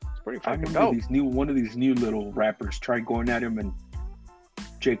fucking dope. One of these new little rappers tried going at him, and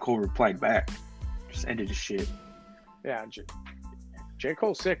J. Cole replied back. Just ended the shit. Yeah, J.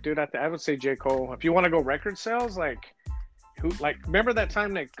 Cole's sick, dude. I would say J. Cole. If you want to go record sales, remember that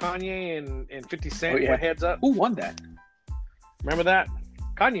time that Kanye and 50 Cent went heads up? Who won that? Remember that?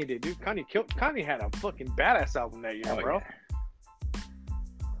 Kanye did, dude. Kanye had a fucking badass album that year, bro. Yeah.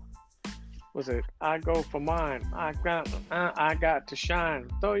 Was it I go for mine? I got to shine.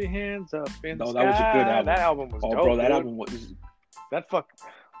 Throw your hands up in the sky. That was a good album. That album was dope, bro. That dude. album was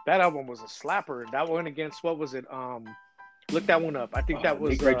that album was a slapper. That went against, what was it? Look that one up. I think that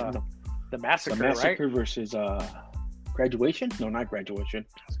was the Massacre, right? The Massacre versus Graduation? No, not Graduation.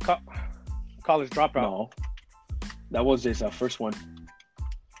 College Dropout. No, that was his first one.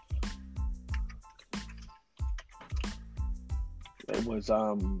 It was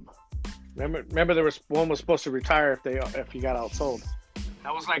Remember there was one was supposed to retire if he got outsold.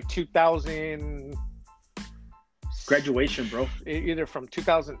 That was like 2000. Graduation, bro. Either from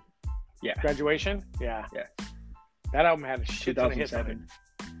 2000. Yeah. Graduation. Yeah. Yeah. That album had a shit ton of hits on it.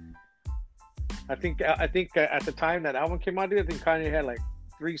 I think at the time that album came out, dude, I think Kanye had like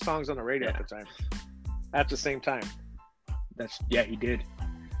 3 songs on the radio at the time. At the same time. He did.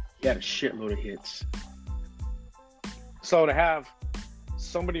 He had a shitload of hits. So to have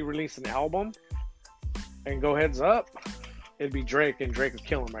somebody release an album and go heads up, it'd be Drake, and Drake would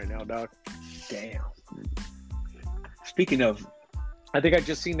kill him right now, dog. Damn. Speaking of, I think I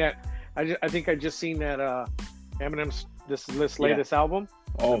just seen that. I think I just seen that Eminem's this latest album,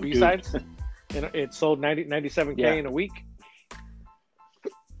 B-sides, and it sold 97K in a week.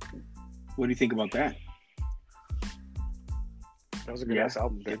 What do you think about that? That was a good ass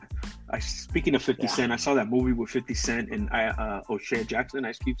album, dude. Speaking of 50 Cent, I saw that movie with 50 Cent and O'Shea Jackson,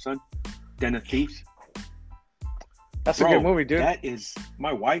 Ice Cube's son, Den of Thieves. That's a good movie, dude. That is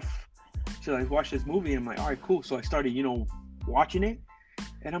my wife. So I watched this movie and I'm like, all right, cool. So I started, watching it,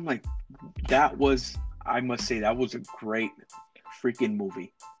 and I'm like, I must say that was a great freaking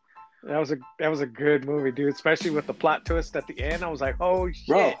movie. That was a good movie, dude. Especially with the plot twist at the end. I was like, oh shit.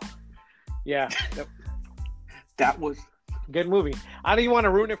 Bro. Yeah. That was good movie. I don't even want to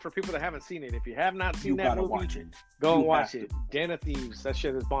ruin it for people that haven't seen it. If you have not seen that movie, watch it. Go and watch it. Den of Thieves. That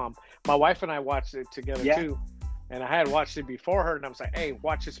shit is bomb. My wife and I watched it together too. and I had watched it before her, and I was like, "Hey,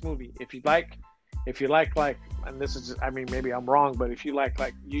 watch this movie if you like, and this is, I mean, maybe I'm wrong, but if you like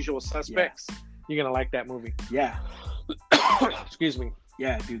Usual Suspects, you're gonna like that movie." Yeah. Excuse me.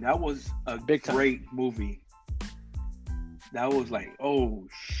 Yeah, dude, that was a great movie. That was like, oh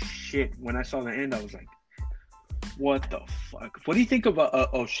shit! When I saw the end, I was like, "What the fuck?" What do you think of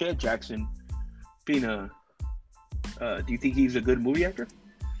O'Shea Jackson being a? Do you think he's a good movie actor?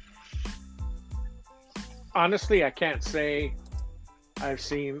 Honestly, I can't say I've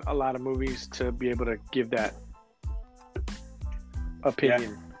seen a lot of movies to be able to give that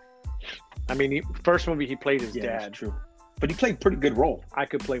opinion. Yeah. I mean, first movie he played his dad. That's true. But he played a pretty good role. I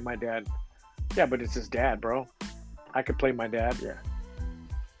could play my dad. Yeah, but it's his dad, bro. I could play my dad. Yeah.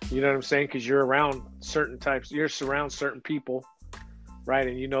 You know what I'm saying? Because you're around certain types. You're around certain people, right?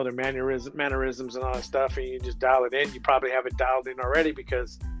 And you know their mannerisms and all that stuff, and you just dial it in. You probably have it dialed in already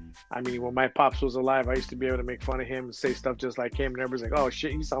because, I mean, when my pops was alive, I used to be able to make fun of him and say stuff just like him, and everybody's like, "Oh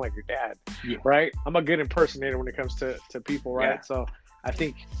shit, you sound like your dad," right? I'm a good impersonator when it comes to people, right? Yeah. So I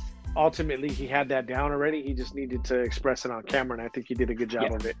think ultimately he had that down already. He just needed to express it on camera, and I think he did a good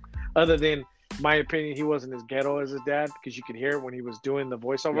job of it. Other than my opinion, he wasn't as ghetto as his dad because you could hear it when he was doing the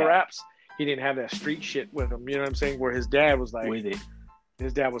voiceover raps. He didn't have that street shit with him. You know what I'm saying? Where his dad was like, with it.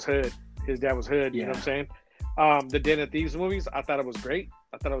 His dad was hood. You know what I'm saying? The Den of Thieves movies, I thought it was great.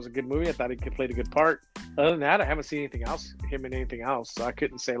 I thought it was a good movie. I thought he played a good part. Other than that, I haven't seen him in anything else. So I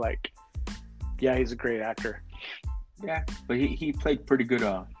couldn't say like, yeah, he's a great actor. Yeah, but he played pretty good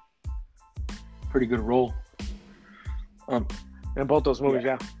role. In both those movies,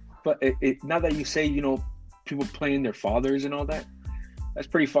 yeah. But now that you say, you know, people playing their fathers and all that, that's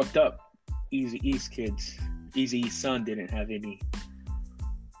pretty fucked up. Eazy-E's kids, Eazy-E's son didn't have any.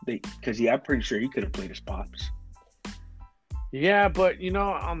 Because I'm pretty sure he could have played his pops. Yeah, but you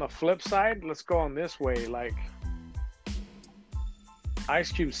know, on the flip side, let's go on this way. Like,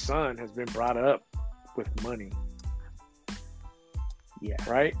 Ice Cube's son has been brought up with money. Yeah.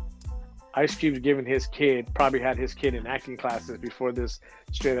 Right? Ice Cube's given his kid, probably had his kid in acting classes before this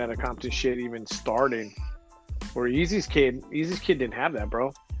Straight Outta Compton shit even started. Where Eazy's kid didn't have that,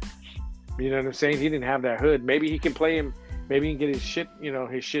 bro. You know what I'm saying? He didn't have that hood. Maybe he can play him. Maybe he can get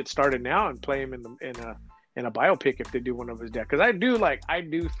his shit started now and play him in a biopic if they do one of his dad. Because I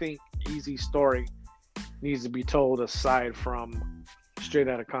do think Eazy's story needs to be told aside from Straight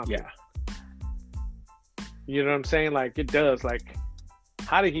Outta Compton. Yeah. You know what I'm saying? Like, it does. Like,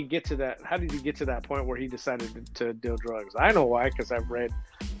 how did he get to that? How did he get to that point where he decided to deal drugs? I know why, because I've read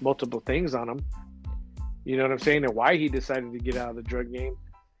multiple things on him. You know what I'm saying? And why he decided to get out of the drug game.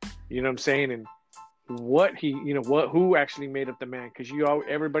 You know what I'm saying? And who actually made up the man? Because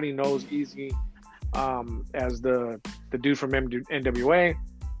everybody knows Eazy as the dude from NWA,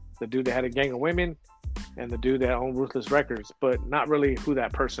 the dude that had a gang of women, and the dude that owned Ruthless Records, but not really who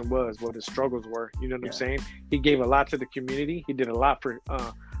that person was, what his struggles were. You know what I'm saying? He gave a lot to the community. He did a lot for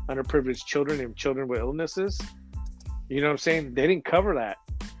underprivileged children and children with illnesses. You know what I'm saying? They didn't cover that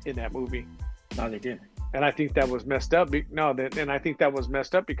in that movie. No, they didn't. And I think that was messed up. I think that was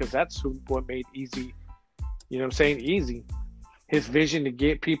messed up because that's what made Eazy, you know what I'm saying, Eazy. His vision to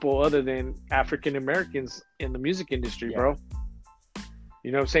get people other than African Americans in the music industry, bro.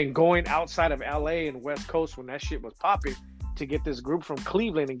 You know what I'm saying? Going outside of LA and West Coast when that shit was popping to get this group from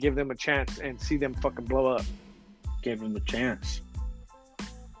Cleveland and give them a chance and see them fucking blow up. Gave them a chance.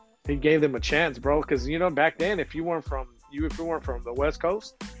 He gave them a chance, bro. Because, you know, back then, if you weren't from the West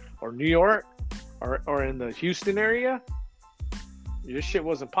Coast or New York or in the Houston area, your shit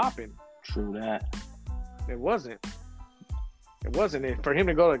wasn't popping. True that. It wasn't. And for him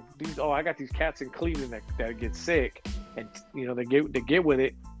to go like, I got these cats in Cleveland that get sick, and you know they get with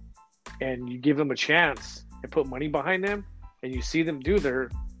it, and you give them a chance and put money behind them, and you see them do they're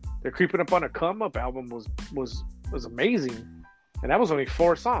Creeping Up on a Come Up album was amazing, and that was only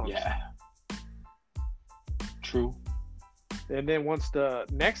 4 songs. Yeah. True. And then once the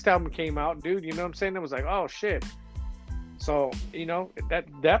next album came out, dude, you know what I'm saying? It was like, oh shit. So, you know, that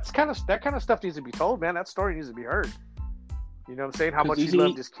kind of stuff needs to be told, man. That story needs to be heard. You know what I'm saying? How much he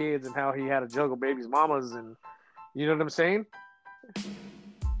loved his kids and how he had to juggle babies' mamas, and you know what I'm saying?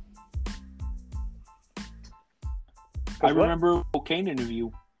 I remember a cocaine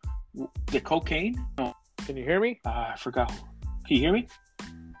interview. The cocaine? Oh. Can you hear me? I forgot. Can you hear me?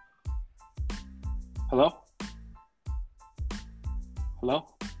 Hello? Hello?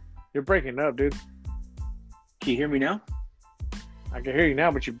 You're breaking up, dude. Can you hear me now? I can hear you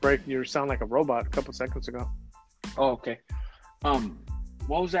now, but you sound like a robot a couple seconds ago. Oh, okay.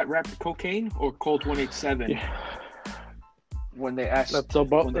 What was that rapper? Cocaine or Cold 187? Yeah. When they asked, they were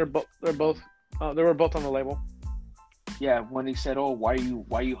both on the label. Yeah, when he said, "Oh, why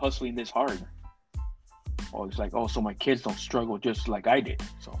are you hustling this hard?" Oh, it's like, "Oh, so my kids don't struggle just like I did."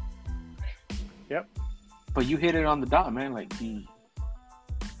 So, Yep. but you hit it on the dot, man. Like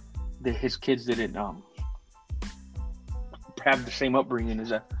his kids didn't have the same upbringing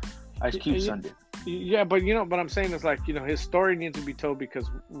as Ice Cube's son did. Yeah, but what I'm saying is, like, his story needs to be told, because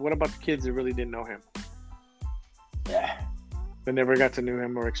what about the kids that really didn't know him? Yeah. They never got to know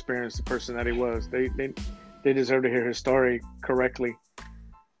him or experience the person that he was. They deserve to hear his story correctly.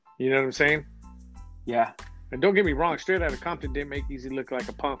 You know what I'm saying? Yeah. And don't get me wrong, Straight Outta Compton didn't make Easy look like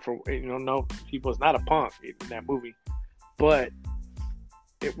a punk no, he was not a punk in that movie. But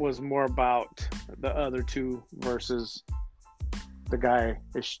it was more about the other two versus the guy.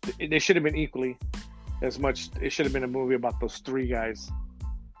 They should have been equally as much. It should have been a movie about those three guys.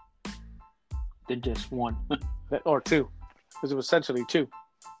 Than just one. Or two. Because it was essentially two.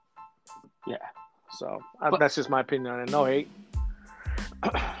 Yeah. So that's just my opinion on it. No hate.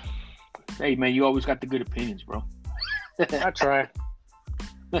 Hey, man, you always got the good opinions, bro. I try.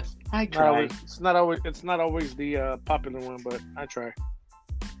 I try. It's not always the popular one, but I try.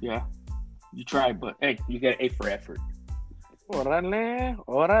 Yeah. You try, but hey, you got A for effort. Orale.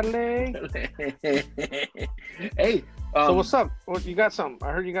 Hey. So what's up? What you got? Something?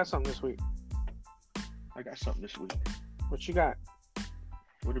 I heard you got something this week. I got something this week. What you got?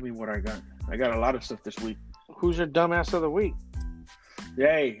 What do you mean? What I got? I got a lot of stuff this week. Who's your dumbass of the week?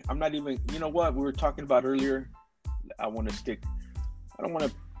 Yay! I'm not even. You know what we were talking about earlier? I don't want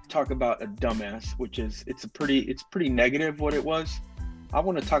to talk about a dumbass, which is it's pretty negative what it was. I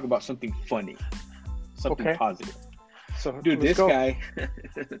want to talk about something funny, something positive. So, dude, this guy.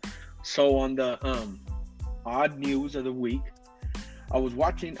 So on the odd news of the week, I was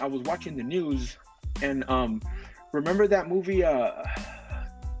watching the news, and remember that movie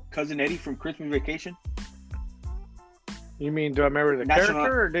Cousin Eddie from Christmas Vacation? You mean, do I remember the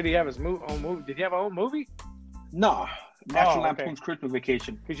character, or did he have his own movie? Did he have a own movie? No, National Lampoon's Christmas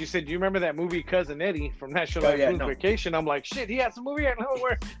Vacation. Because you said, do you remember that movie Cousin Eddie from National Lampoon's Vacation? I'm like, shit, he has a movie. I don't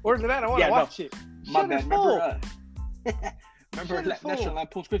know where's it at. I want to watch it. My bad. Remember National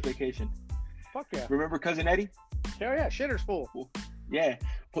Lampoon's Christmas Vacation? Fuck yeah. Remember Cousin Eddie? Hell yeah, shitter's full. Yeah.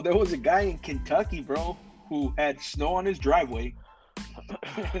 Well, there was a guy in Kentucky, bro, who had snow on his driveway.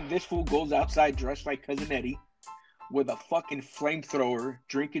 This fool goes outside dressed like Cousin Eddie with a fucking flamethrower,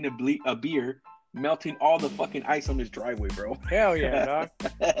 drinking a beer, melting all the fucking ice on his driveway, bro. Hell yeah, dog.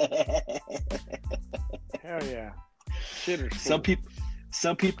 Hell yeah. Shitter's full.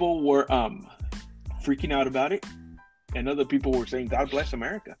 Some people were freaking out about it, and other people were saying, God bless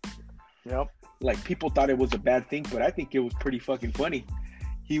America. Yep. Like, people thought it was a bad thing, but I think it was pretty fucking funny.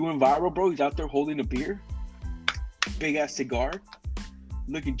 He went viral, bro. He's out there holding a beer, big ass cigar,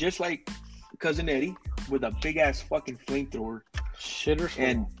 looking just like Cousin Eddie with a big ass fucking flamethrower. Shitter's full.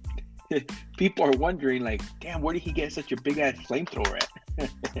 And people are wondering, like, damn, where did he get such a big ass flamethrower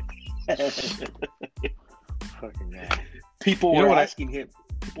at? Fucking man. People were asking him.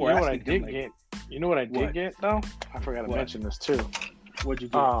 You know what I did get? You know what I did get though? I forgot to mention this too. What'd you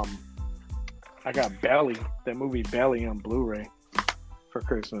get? I got Belly, that movie Belly on Blu-ray for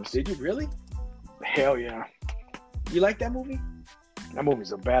Christmas. Did you really? Hell yeah. You like that movie? That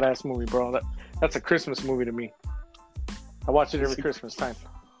movie's a badass movie, bro. That's a Christmas movie to me. I watch it every Christmas time.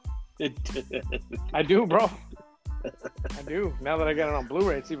 I do, bro. I do. Now that I got it on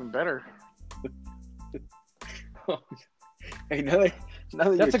Blu-ray, it's even better. Hey, now that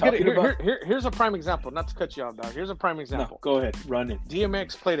that's a good. Here's a prime example. Not to cut you off, dog. Here's a prime example. No, go ahead, run it.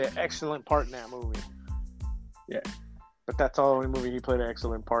 DMX played an excellent part in that movie. Yeah, but that's the only movie he played an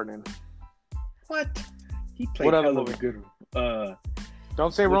excellent part in. What? He played what other movie? Good.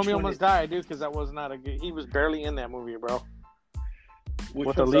 Don't say Romeo Must Die, dude, because that was not a good. He was barely in that movie, bro.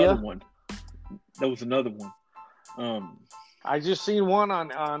 Which was the other one? That was another one. I just seen one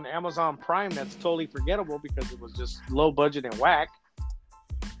on Amazon Prime that's totally forgettable because it was just low budget and whack.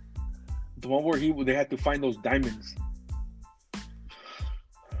 The one where they had to find those diamonds.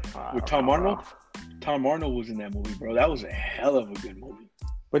 With Tom Arnold? Tom Arnold was in that movie, bro. That was a hell of a good movie.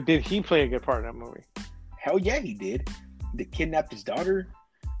 But did he play a good part in that movie? Hell yeah, he did. They kidnapped his daughter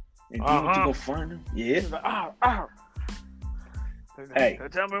and he went to go find her. Yeah. Like, ow. Hey.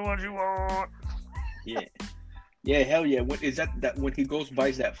 Tell me what you want. Yeah. Yeah, hell yeah. When is that when he goes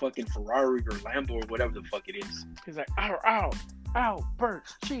buys that fucking Ferrari or Lambo or whatever the fuck it is? He's like, ow,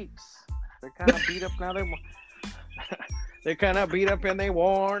 Bert's cheeks. They're kind of beat up now. They're kind of beat up and they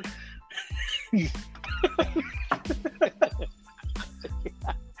worn. His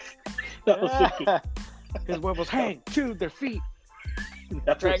webbles hang to their feet.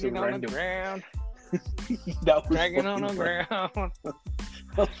 That's dragging on the ground. That was Dragging on the fucking ground. That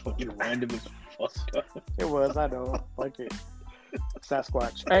was fucking random as fuck. It was, I know. Like it.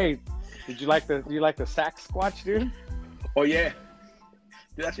 Sasquatch. Hey, do you like the Sasquatch, dude? Oh yeah.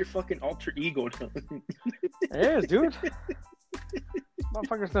 Dude, that's your fucking alter ego. It is, dude.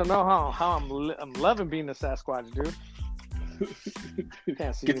 Motherfuckers don't know how I'm loving being a Sasquatch, dude.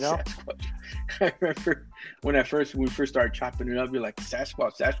 Can't see me though. Sasquatch. I remember when we first started chopping it up, you're like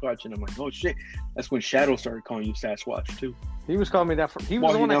Sasquatch, and I'm like, oh shit. That's when Shadow started calling you Sasquatch too. He was calling me that. He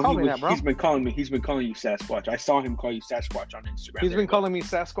was the one that called me that, bro. He's been calling you Sasquatch. I saw him call you Sasquatch on Instagram. He's been calling me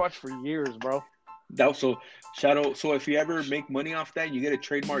Sasquatch for years, bro. That so Shadow. So if you ever make money off that, you get a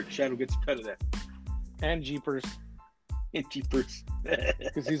trademark. Shadow gets a cut of that. And Jeepers. And Jeepers.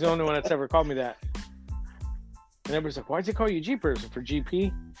 Because he's the only one that's ever called me that. And everybody's like, why'd he call you Jeepers? For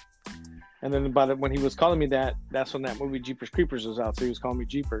GP? And then when he was calling me that, that's when that movie Jeepers Creepers was out. So he was calling me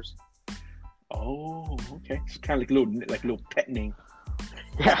Jeepers. Oh, okay. It's kind of like a little pet name.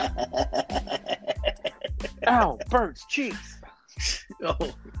 Yeah. Ow, birds, cheeks. Oh,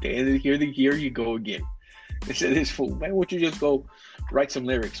 okay. And then here you go again. This fool, man. Why don't you just go write some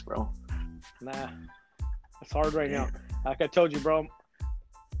lyrics, bro? Nah, it's hard right now. Like I told you, bro,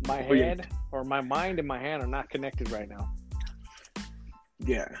 my head or my mind and my hand are not connected right now.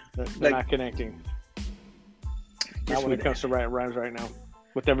 Yeah, they're not connecting. Not when it comes to writing rhymes right now.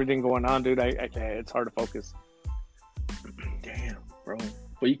 With everything going on, dude, I can't. It's hard to focus. Damn, bro.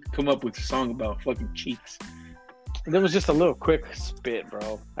 But you could come up with a song about fucking cheeks. There was just a little quick spit,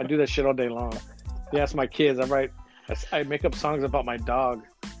 bro. I do that shit all day long. You ask my kids, I make up songs about my dog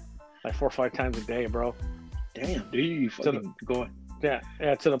like 4 or 5 times a day, bro. Damn, dude, you fucking go on. Yeah,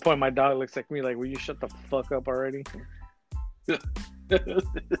 to the point my dog looks like me, like, will you shut the fuck up already?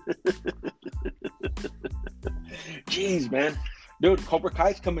 Jeez, man. Dude, Cobra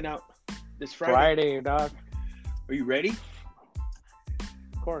Kai's coming out this Friday. Dog. Are you ready?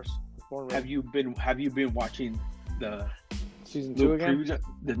 Of course. Have you been watching the season 2 again?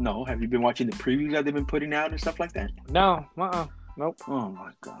 No. Have you been watching the previews that they've been putting out and stuff like that? No. Nope. Oh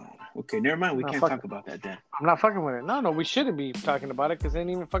my god. Okay, never mind. We can't talk about that then. I'm not fucking with it. No, we shouldn't be talking about it because it ain't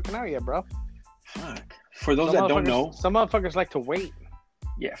even fucking out yet, bro. Fuck. For those that don't know, some motherfuckers like to wait.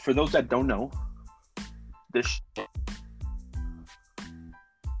 Yeah, for those that don't know, this.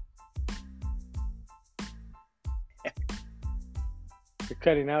 You're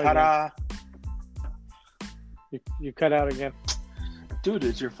cutting out Ta-da. again. You cut out again. Dude,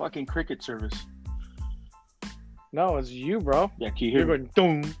 it's your fucking cricket service. No, it's you, bro. Yeah, can you hear me?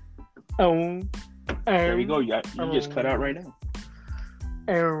 Going, boom, there you go. You just cut out right now.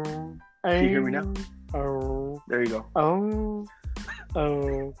 Can you hear me now? There you go.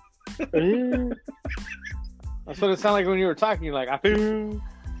 That's what it sounded like when you were talking. You're like,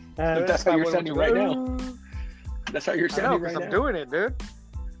 that's how you're sounding right now. That's how you're sounding right now. I'm doing it, dude.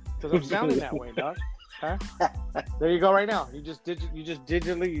 Because I'm sounding that way, dog. Huh? There you go, right now. You just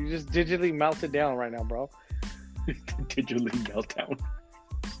digitally melted down right now, bro. Digitally meltdown.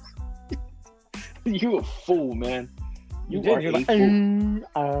 You a fool, man. You're a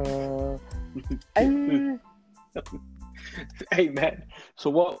fool. Hey, man. So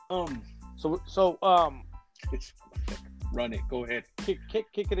what? It's run it. Go ahead. Kick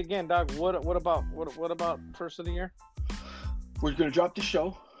it again, dog. What about first of the year? We're gonna drop the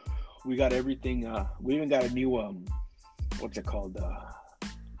show. We got everything. We even got a new what's it called?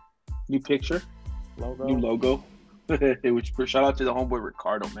 New picture. New logo. Which shout out to the homeboy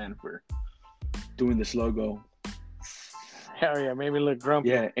Ricardo, man, for doing this logo. Hell yeah, made me look grumpy.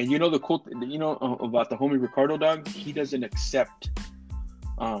 Yeah, and you know the cool about the homie Ricardo, dog, he doesn't accept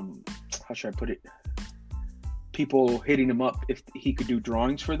how should I put it, people hitting him up if he could do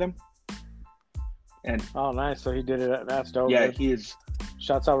drawings for them. And oh, nice. So he did it. That's dope. Yeah, dude. he is.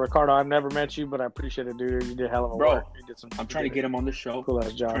 Shouts out Ricardo. I've never met you, but I appreciate it, dude. You did hell of a work. I'm trying to get him on the show. Cool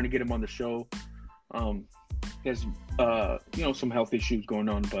ass job. Trying to get him on the show. He has some health issues going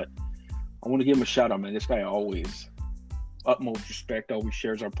on, but I want to give him a shout out, man. This guy always utmost respect, always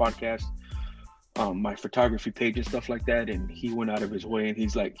shares our podcast, my photography page and stuff like that, and he went out of his way and he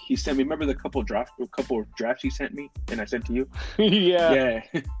sent me, remember the couple of drafts he sent me and I sent to you? Yeah.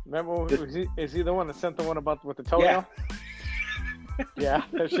 Remember, is he the one that sent the one about with the toenail? Yeah,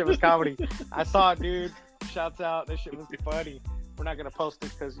 that shit was comedy. I saw it, dude. Shouts out. That shit was funny. We're not gonna post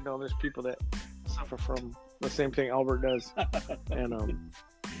it because there's people that suffer from the same thing Albert does. And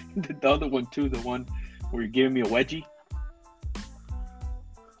the other one too, the one where you're giving me a wedgie.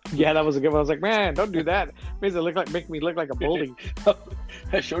 Yeah, that was a good one. I was like, man, don't do that. Make me look like a bully.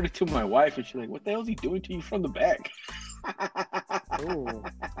 I showed it to my wife and she's like, what the hell is he doing to you from the back? Ooh.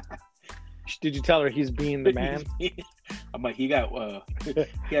 Did you tell her he's being the man? I'm like, he has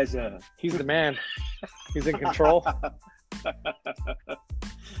He's the man. He's in control. I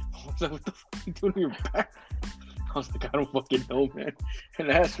was like, what the fuck are you doing to your back? I was like, I don't fucking know, man.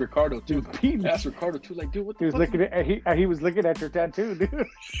 And I asked Ricardo too. Like, dude, what the fuck? He was looking at your tattoo, dude.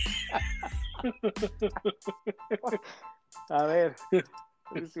 Oh man, let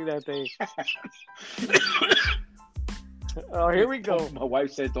me see that thing. Oh, here we go. My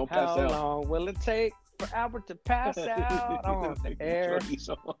wife said, "Don't pass out." How long will it take for Albert to pass out on the air?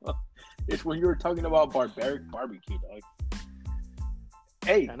 It's when you were talking about barbaric barbecue, dog.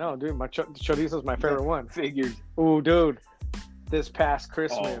 Hey, I know, dude. My chorizo's my favorite one. Figures. Ooh, dude. This past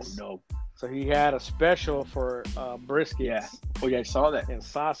Christmas. Oh no. So he had a special for briskets. Yeah. Oh yeah, I saw that. And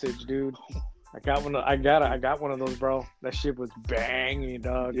sausage, dude. I got one. I got one of those, bro. That shit was banging,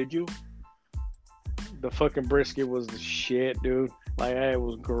 dog. Did you? The fucking brisket was the shit, dude. Like, it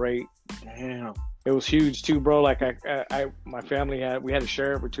was great. Damn. It was huge too, bro. Like, my family we had to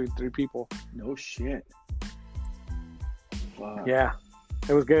share it between 3 people. No shit. Wow. Yeah,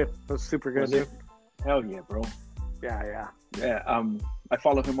 it was good. It was super good, dude. Hell yeah, bro. Yeah. I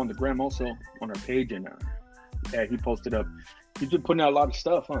follow him on the gram also on our page, and yeah, he posted up. He's been putting out a lot of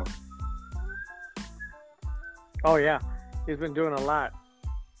stuff, huh? Oh yeah, he's been doing a lot.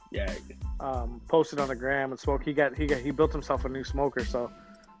 Yeah. Posted on the gram and smoke. He built himself a new smoker, so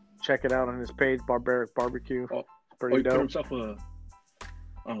check it out on his page, Barbaric Barbecue. Pretty dope.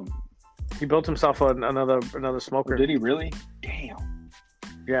 He built himself another smoker. Oh, did he really? Damn.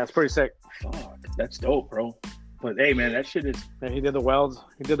 Yeah, it's pretty sick. Fuck, that's dope, bro. But hey, man, that shit is. And he did the welds.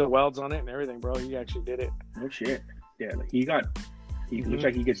 He did the welds on it and everything, bro. He actually did it. No shit. Yeah, like he looks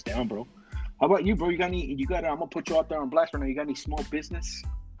like he gets down, bro. How about you, bro? I'm gonna put you out there on blast right now. You got any small business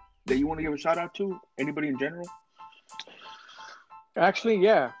that you want to give a shout out to? Anybody in general? Actually,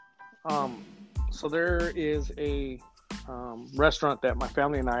 yeah. So there is a restaurant that my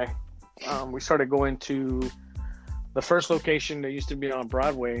family and I we started going to. The first location that used to be on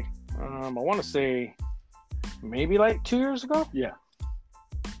Broadway. I want to say maybe like 2 years ago. Yeah.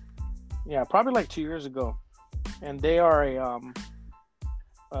 Yeah, probably like 2 years ago, and they are a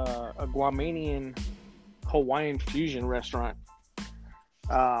Guamanian Hawaiian fusion restaurant.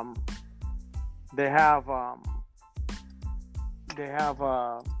 They have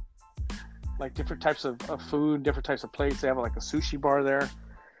like different types of food, different types of plates. They have like a sushi bar there.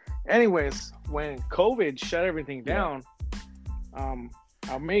 Anyways, when COVID shut everything down,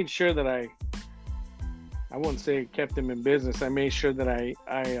 I made sure that I wouldn't say kept them in business. I made sure that I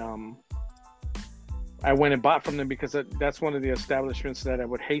went and bought from them, because that's one of the establishments that I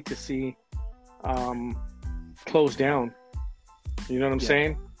would hate to see close down. You know what I'm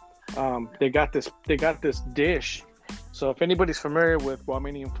saying? They got this dish. So if anybody's familiar with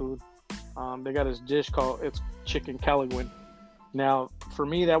Guamanian food, they got this dish it's chicken calaguin. Now, for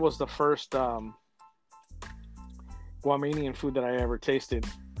me, that was the first Guamanian food that I ever tasted.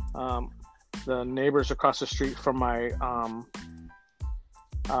 The neighbors across the street from my mom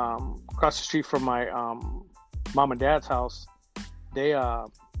and dad's house, they were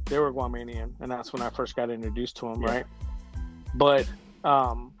Guamanian, and that's when I first got introduced to them, right? But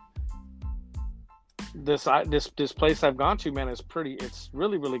this place I've gone to, man, it's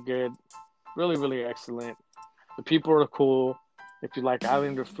really, really good, really, really excellent. The people are cool. If you like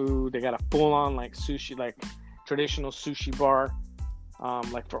Islander food, they got a full-on like sushi, like traditional sushi bar,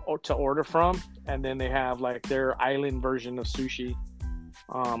 like to order from, and then they have like their island version of sushi.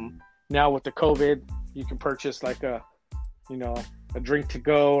 Now with the COVID, you can purchase like a drink to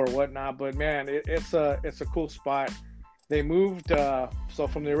go or whatnot. But man, it's a cool spot. They moved so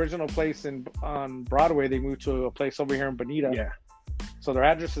from the original place on Broadway, they moved to a place over here in Bonita. Yeah. So their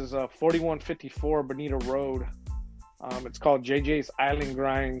address is 4154 Bonita Road. It's called JJ's Island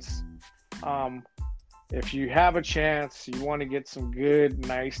Grinds. If you have a chance, you want to get some good,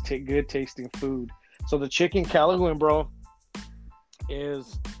 nice, good tasting food. So the chicken calaguin, bro,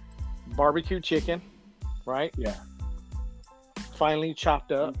 is barbecue chicken, right? Yeah. Finely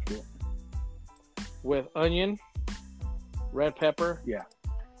chopped up with onion, red pepper. Yeah.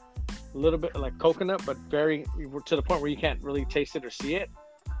 A little bit like coconut, but very to the point where you can't really taste it or see it.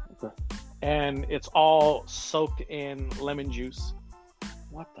 Okay. And it's all soaked in lemon juice.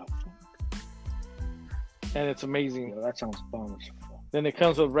 What the fuck? And it's amazing. Yeah, that sounds bomb. Then it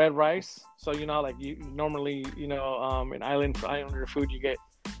comes with red rice. So like you normally, in Islander food, you get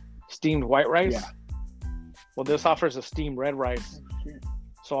steamed white rice. Yeah. Well, this offers a steamed red rice. Oh,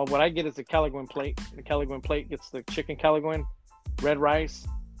 so what I get is the calaguin plate. The calaguin plate gets the chicken calaguin, red rice,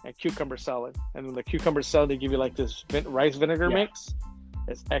 and cucumber salad. And then the cucumber salad, they give you like this rice vinegar mix.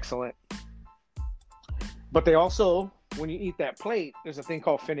 It's excellent. But they also, when you eat that plate, there's a thing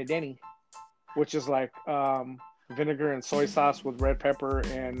called finadeni, which is like vinegar and soy sauce with red pepper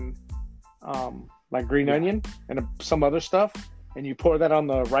and like green onion and some other stuff. And you pour that on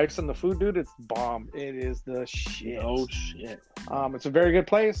the rice and the food, dude. It's bomb. It is the shit. Oh shit. It's a very good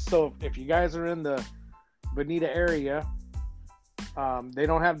place. So if you guys are in the Bonita area, they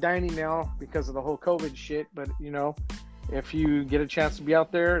don't have dining now because of the whole COVID shit. But you know, if you get a chance to be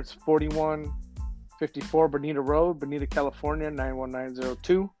out there, it's 4154 Bonita Road, Bonita, California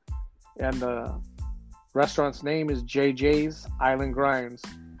 91902, and the restaurant's name is JJ's Island Grinds,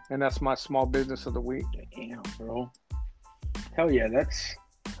 and that's my small business of the week. Damn, bro. Hell yeah, that's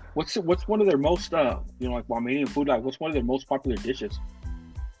what's one of their most you know, like Guamanian food, like what's one of their most popular dishes?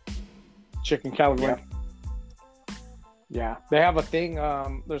 Chicken calaguay. Yeah, they have a thing.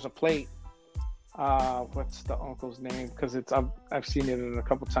 There's a plate. What's the uncle's name? Because I've seen it in a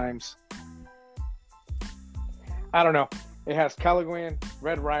couple times. I don't know. It has calaguay,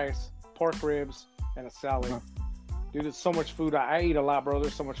 red rice, pork ribs, and a salad. Dude, it's so much food. I eat a lot, bro.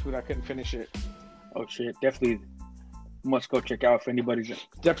 There's so much food I couldn't finish it. Oh shit, definitely must go check out if anybody's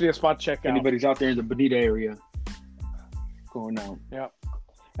definitely a spot to check out. Anybody's out there in the Bonita area going out. Yeah.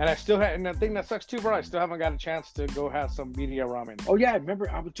 And I still have, and the thing that sucks too, bro, I still haven't got a chance to go have some birria ramen. Oh yeah, I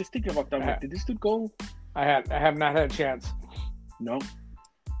remember. I was just thinking about that. Like, did this dude go? I have not had a chance. No.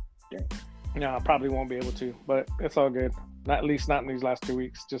 Dang. No, I probably won't be able to, but it's all good. Not at least not in these last 2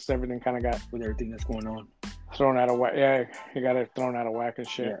 weeks. Just everything kind of got with everything that's going on. Thrown out of whack. Yeah, you got it thrown out of whack and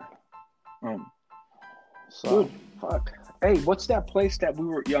shit. Yeah. So. Dude, fuck. Hey, what's that place that we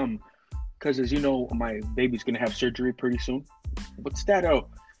were because as you know, my baby's gonna have surgery pretty soon. What's that?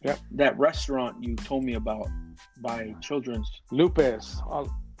 That restaurant you told me about by Children's. Lupus.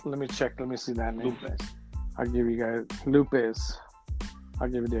 Let me check. Let me see that name. Lupus. I'll give you guys Lupus. I'll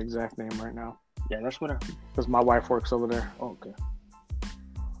give you the exact name right now. Yeah, that's what because my wife works over there. Oh, okay.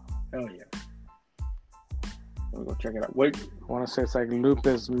 Hell yeah. Let me go check it out. Wait, I want to say it's like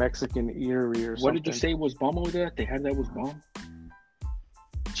Lupus Mexican Eatery or something. What did you say was bomb over there? They had that was bomb?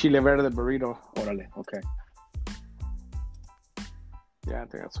 Chile Verde burrito. Orale, okay. Yeah, I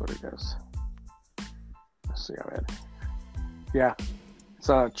think that's what it is. Let's see how it. Yeah, it's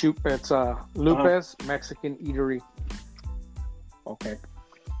Lupus Mexican Eatery. Okay.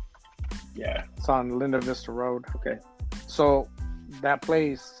 Yeah. It's on Linda Vista Road. Okay. So that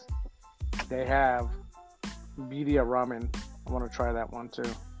place, they have birria ramen. I want to try that one too.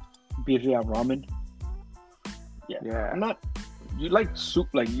 Birria ramen? Yeah. I'm not. You like soup?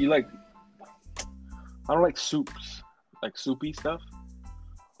 Like you like? I don't like soups, like soupy stuff.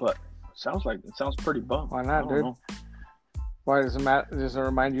 But it sounds pretty bum. Why not, dude? Know. Why does it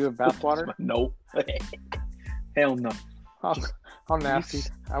remind you of bathwater? No. Hell no. How nasty.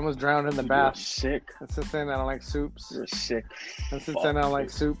 I almost drowned in the bath. You're sick. And since then, I don't like soups. You're sick. And since then, I don't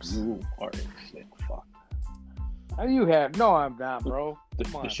like soups. You are sick. Fuck. How do you have? No, I'm not, bro.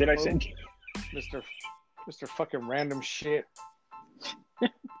 Come on, the shit bro. I sent you. Mr. fucking random shit.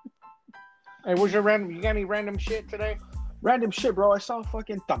 Hey, what's your random? You got any random shit today? Random shit, bro. I saw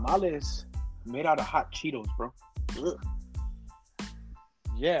fucking tamales made out of hot Cheetos, bro. Ugh.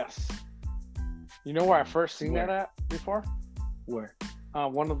 Yes. You know where I first seen that at before? Where?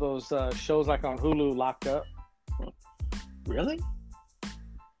 One of those shows like on Hulu, Locked Up. Really?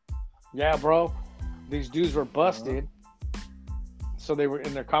 Yeah, bro. These dudes were busted. So they were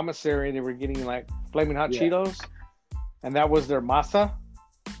in their commissary. They were getting like flaming hot Cheetos. And that was their masa.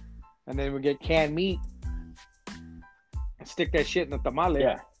 And they would get canned meat and stick that shit in the tamale.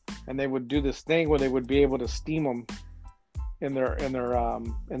 Yeah. And they would do this thing where they would be able to steam them in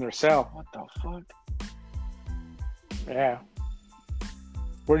their cell. What the fuck? Yeah.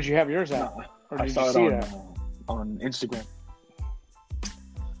 Where did you have yours at? Or did I saw it on Instagram.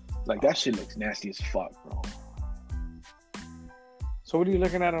 Like that shit looks nasty as fuck, bro. So what are you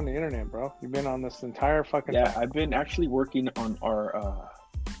looking at on the internet, bro? You've been on this entire fucking time. I've been actually working on our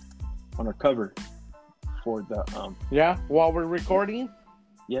cover for the Yeah, while we're recording?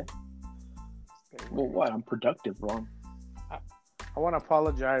 Yeah. Well, what? I'm productive, bro. I want to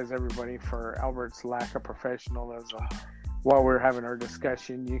apologize, everybody, for Albert's lack of professionalism. While we're having our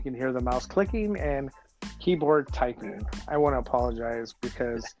discussion, you can hear the mouse clicking and keyboard typing. I want to apologize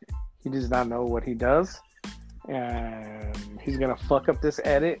because he does not know what he does. And he's going to fuck up this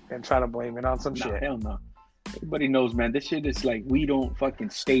edit and try to blame it on some shit. Hell no. Everybody knows, man. This shit is like, we don't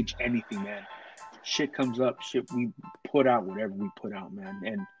fucking stage anything, man. Shit comes up, shit, we put out whatever we put out, man.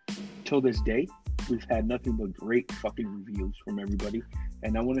 And till this day, we've had nothing but great fucking reviews from everybody.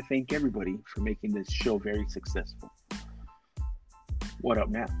 And I want to thank everybody for making this show very successful. What up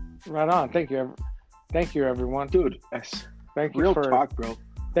now? Right on. Thank you. Thank you, everyone. Dude, that's Thank you real for talk, bro.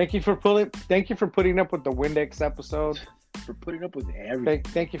 Thank you for putting up with the Windex episode. For putting up with everything.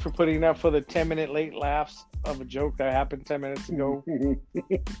 Thank you for putting up for the 10-minute late laughs of a joke that happened 10 minutes ago.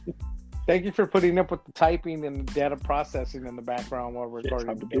 Thank you for putting up with the typing and the data processing in the background while we're recording.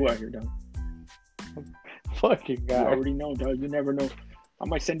 How to do out here, dog. Fucking guy. You already know, dog. You never know. I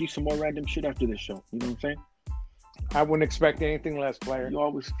might send you some more random shit after this show. You know what I'm saying? I wouldn't expect anything less, player. You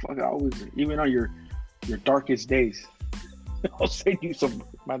always, even on your darkest days, I'll send you some.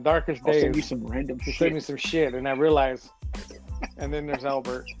 My darkest I'll days. send you some random shit. Send me some shit, and I realize. And then there's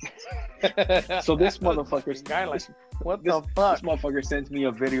Albert. So this motherfucker, guy, like, what the fuck? This motherfucker sends me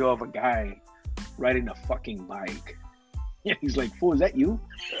a video of a guy riding a fucking bike. Yeah, he's like, "Fool, is that you?"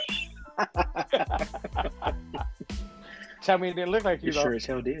 Tell me it didn't look like you, It though. sure as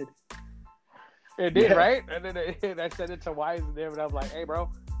hell did. It did, Yeah. right? And then I sent it to Wise and them, and I'm like, "Hey, bro,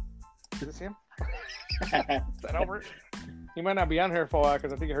 is this him? Is that Albert? He might not be on here for a while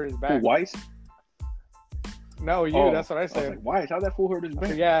because I think he hurt his Who, back." Weiss? No, you. Oh, That's what I I was said. like, Weiss? How that fool hurt his I back?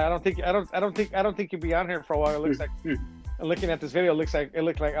 said, yeah, I don't think you'll be on here for a while. It looks like, looking at this video, it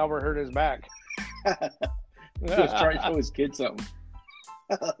looked like Albert hurt his back. He was trying to show his kid something.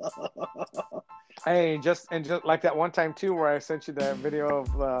 Hey, just like that one time too, where I sent you that video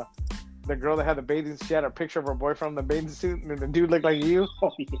of the girl that had the bathing. She had a picture of her boyfriend in the bathing suit, and the dude looked like you.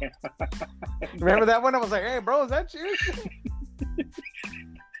 Oh yeah. Remember that one? I was like, "Hey, bro, is that you?"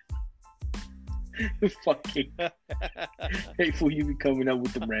 Fucking. Hey, fool, you be coming up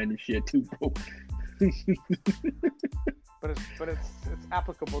with the random shit too, bro. But it's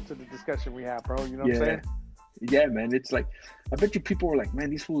applicable to the discussion we have, bro. You know what I'm Yeah. saying? Yeah, man. It's like, I bet you people were like, man,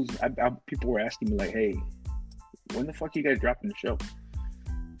 these fools. People were asking me like, hey, when the fuck you guys dropping the show?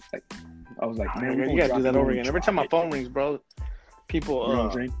 Like, I was like, man, you gotta do that over again. Every time my phone rings, bro, people, You know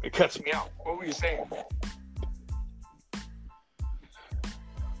what I'm saying? it cuts me out. What were you saying?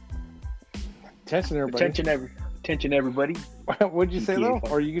 Attention, everybody. What'd you say though?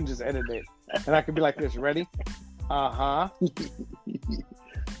 Or you can just edit it, and I could be like this. Ready?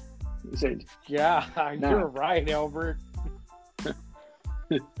 Said, Yeah, you're right, Albert.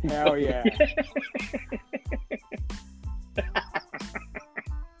 Hell yeah.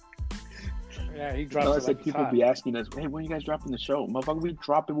 Yeah, he drops I it said like people be asking us, hey, when you guys dropping the show? Motherfucker, we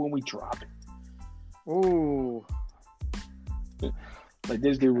drop it when we drop it. Ooh. Like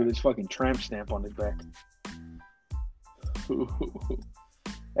this dude with his fucking tramp stamp on his back.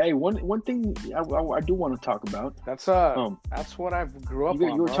 Hey, one thing I do want to talk about. That's what I grew up on.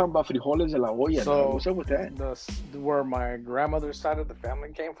 You were talking about frijoles de la olla. So what's up with that? Where my grandmother's side of the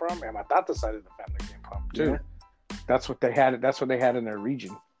family came from, and my tata's side of the family came from too. Yeah. That's what they had. That's what they had in their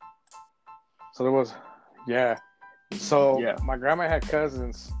region. So there was, yeah. So Yeah. my grandma had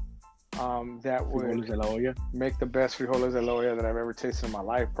cousins that Frijoles would de la olla. make the best frijoles de la olla that I've ever tasted in my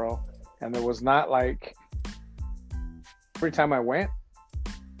life, bro. And there was not like every time I went,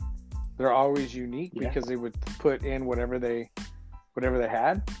 they're always unique because they would put in whatever they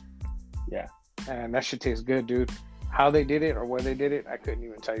had. Yeah. And that shit tastes good, dude. How they did it or where they did it, I couldn't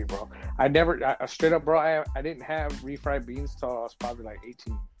even tell you, bro. I straight up, bro, I didn't have refried beans till I was probably like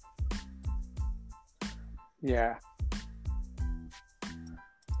 18. Yeah.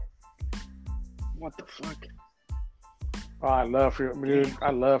 What the fuck? Oh, I love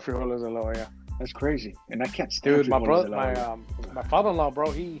frijoles de la olla. That's crazy. And I can't stand Dude, my frijoles brother, de la olla. my father-in-law, bro,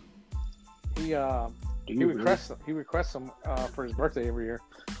 he really? requests them for his birthday every year.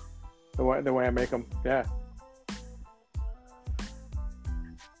 The way I make them, yeah.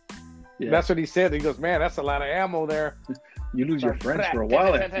 That's what he said. He goes, man, that's a lot of ammo there. You lose your friends for a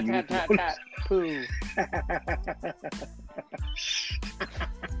while after you. Poo.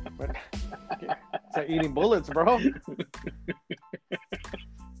 It's like eating bullets, bro.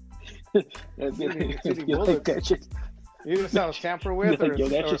 It's eating bullets. That shit, You know what sounds tampered with, or, yo,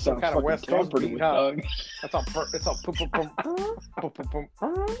 that or shit some sounds kind of fucking West Coast tampered beat, with, huh? dog. It's all boom, boom, boom, boom,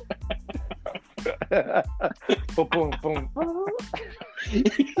 boom, boom, boom, boom.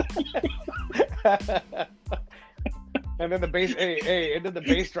 And then the bass, and then the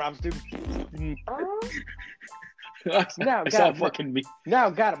bass drops, dude. Now got fucking me.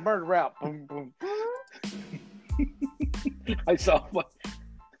 Now got a murder out. Boom, boom. I saw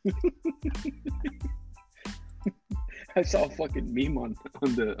a fucking meme on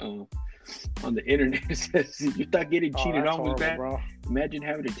the internet. It says, you thought getting cheated on was bad? Bro. Imagine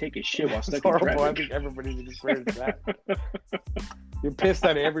having to take a shit while stuck in horrible. traffic. I think everybody's experienced that. You're pissed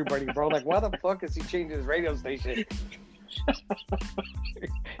at everybody, bro. Like, why the fuck is he changing his radio station?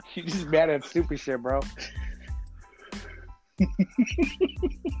 You just mad at stupid shit, bro.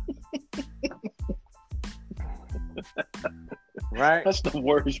 Right? That's the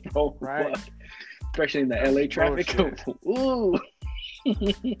worst, bro. Right. Fuck. Especially in the LA traffic. Ooh.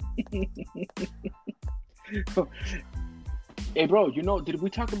 Hey, bro, did we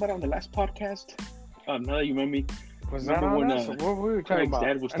talk about it on the last podcast? Now that you remember me. Was that on us? What were we talking about?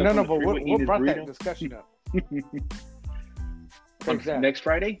 Dad was No, stuck but on the freeway what brought that burrito. discussion up? Next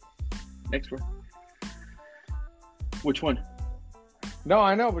Friday? Which one? No,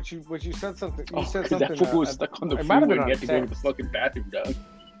 I know, but you said something. You said something. That fool was stuck on the it might have freeway been and on he had to go to the text. fucking bathroom, dog.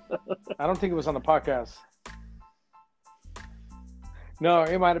 I don't think it was on the podcast. No,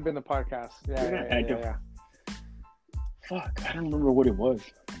 it might have been the podcast. Yeah. Fuck, I don't remember what it was.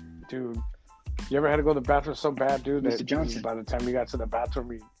 Dude, you ever had to go to the bathroom so bad, dude? Mr. That Johnson. By the time you got to the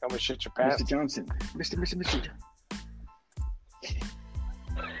bathroom, you almost shit your pants. Mr. Johnson. Mr.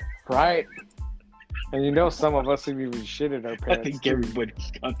 Right. And you know some of us have even shitted our I pants. think too.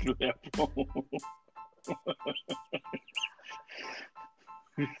 everybody's gone through that, bro.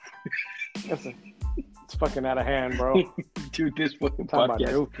 It's fucking out of hand, bro. Dude, this fucking Talking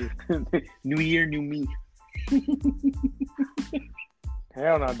podcast. about dookie. New year, new me.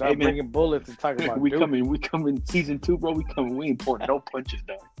 Hell no, dog. Hey, man. Bringing bullets and talking about we dookie. come in season 2, bro. We ain't pouring no punches,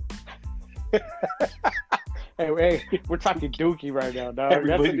 dog. Hey, we're talking dookie right now, dog.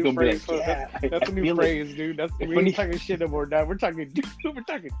 Everybody's That's a new gonna be phrase. like, yeah, that's a I new feel phrase, dude. We ain't talking shit no more, dog. We're talking dookie. We're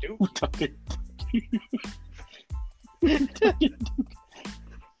talking dookie. We're talking.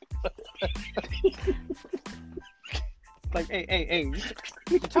 Like, hey,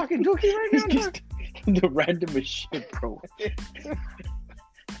 you talking dookie right now, dog? The randomest shit, bro.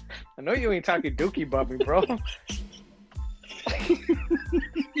 I know you ain't talking dookie about me, bro.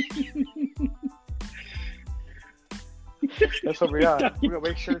 That's what we are. We're gonna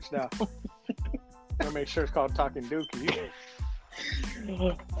make shirts now. We're gonna make shirts called Talking Dookie.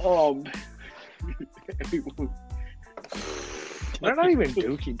 They're not even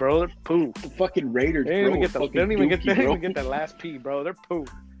dookie, bro. They're poo. The fucking Raiders, They don't even get dookie, that last P, bro. They're poo.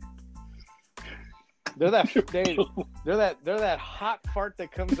 They're that hot fart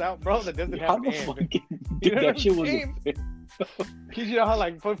that comes out, bro, that doesn't have an end. Dude, that shit was Because you know how,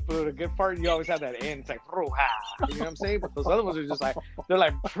 like, for a good fart, you always have that end. It's like, you know what I'm saying? But those other ones are just like, they're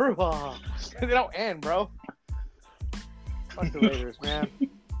like, they don't end, bro. Fuck the Raiders, man.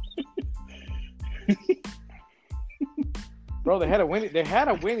 Bro, they had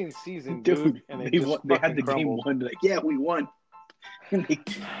a winning season, dude. And they won, they had the crumbled. Game won. Like, yeah, we won.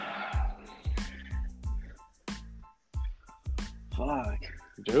 Fuck,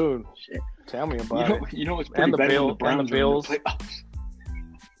 dude. Shit. Tell me about it. You know what's pretty bad? The Bills and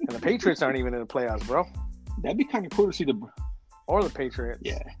the Patriots aren't even in the playoffs, bro. That'd be kind of cool to see or the Patriots.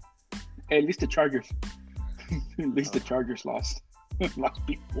 Yeah. Hey, at least the Chargers. At least the Chargers lost. Lost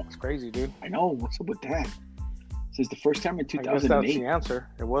people. It's crazy, dude. I know. What's up with that? Since the first time in 2008. I guess that's the answer.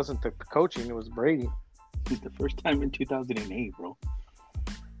 It wasn't the coaching. It was Brady. Since the first time in 2008, bro.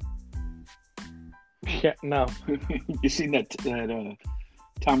 Yeah, no. You seen that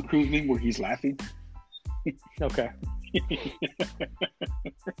Tom Cruise meme where he's laughing? Okay.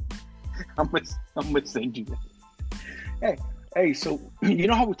 I'm gonna send you that. Hey, so you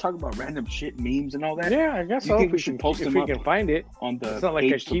know how we talk about random shit, memes, and all that? Yeah, I guess so. If we should post them if we can find it on the it's not like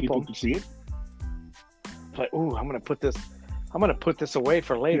page I keep so people them. can see it. Like, ooh, I'm gonna put this away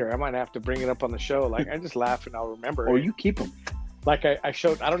for later. I might have to bring it up on the show. Like, I just laugh and I'll remember. Or it. you keep them. Like I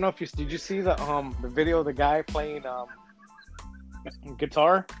showed. I don't know if did you see the video of the guy playing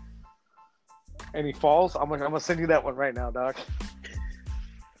guitar and he falls. I'm gonna send you that one right now, Doc.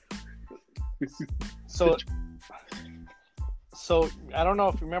 So I don't know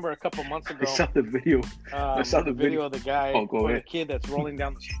if you remember a couple months ago. I saw the video. I saw the video of the guy or the kid that's rolling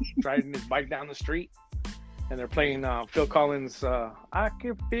down riding his bike down the street, and they're playing Phil Collins. I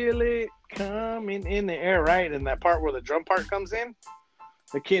can feel it coming in the air, right? And that part where the drum part comes in,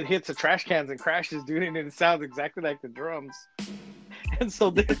 the kid hits the trash cans and crashes, dude, and it sounds exactly like the drums. And so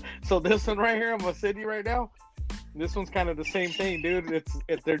this one right here, I'm gonna send you right now. This one's kind of the same thing, dude.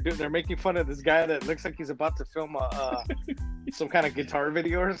 They're making fun of this guy that looks like he's about to film some kind of guitar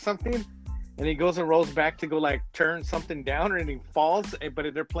video or something, and he goes and rolls back to go like turn something down, and he falls.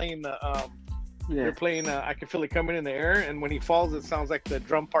 But they're playing they're playing I Can Feel It Coming in the Air, and when he falls, it sounds like the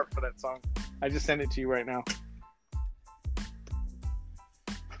drum part for that song. I just sent it to you right now.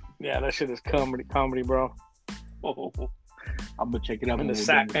 Yeah, that shit is comedy, bro. Oh, I'm gonna check it out. And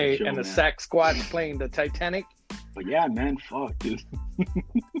the sax squad's playing the Titanic. But yeah, man, fuck, dude.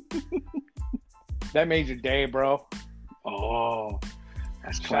 That made your day, bro. Oh,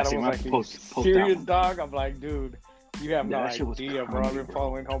 that's classic. Was like, post serious dog. I'm like, dude, you have no idea, bro. I've been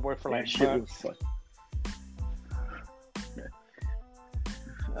following Homeboy for like months.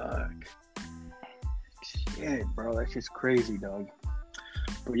 Shit, bro, that's just crazy, dog.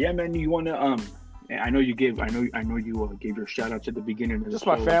 But yeah, man, you wanna I know you gave your shout outs at the beginning of the Just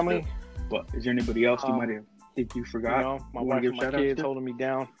show, my family. but is there anybody else you might have think you forgot? You know, my wife and my kids holding me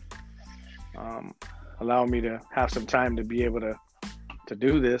down, allowing me to have some time to be able to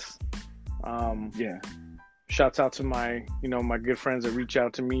do this. Yeah. Shouts out to my good friends that reach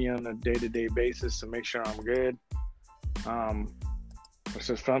out to me on a day-to-day basis to make sure I'm good. It's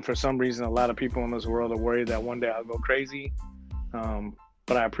just fun. For some reason, a lot of people in this world are worried that one day I'll go crazy.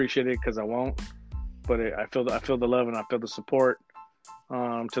 But I appreciate it because I won't. But I feel the love and I feel the support.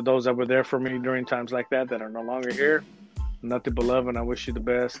 To those that were there for me during times like that are no longer here, nothing but love, and I wish you the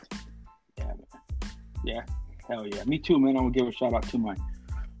best. Yeah, man. Yeah, hell yeah. Me too, man. I'm gonna give a shout out to my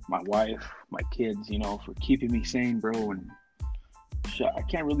wife, my kids, for keeping me sane, bro. And I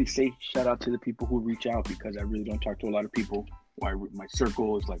can't really say shout out to the people who reach out because I really don't talk to a lot of people. My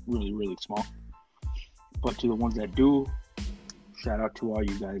circle is like really, really small. But to the ones that do, shout out to all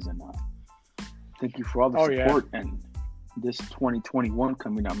you guys, and thank you for all the support. Yeah. And this 2021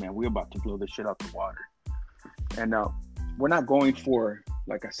 coming out, man, we're about to blow this shit out the water. And we're not going for,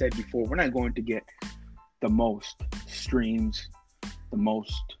 like I said before, we're not going to get the most streams, the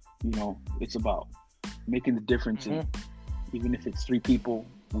most, it's about making the difference. And even if it's 3 people,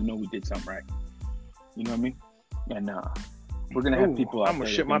 we know we did something right. You know what I mean? And we're going to have people out there. I'm going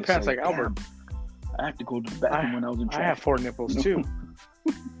to shit my pants like Albert. I have to go to the bathroom when I was in traffic. I have 4 nipples too.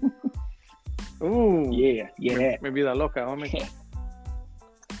 Ooh. Yeah. Mi vida loca, homie.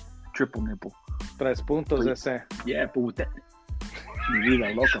 Triple nipple. 3 puntos ese. Yeah, but with that, mi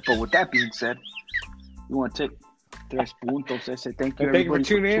vida loca. But with that being said, you want to take 3 puntos ese. Thank you, everybody, for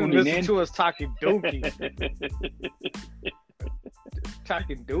tuning in and listening to us talking dookie.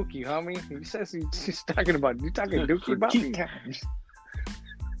 Talking dookie, homie. He says he's talking about you talking dookie about me. Times.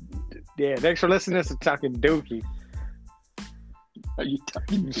 Yeah, thanks for listening to Talking Dookie. Are you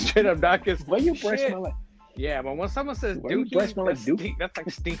talking straight up Dawkins? Why you breath smell like? Yeah, but when someone says dookie, that's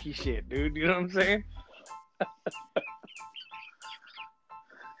like stinky shit, dude. You know what I'm saying?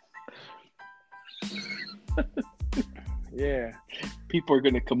 Yeah. People are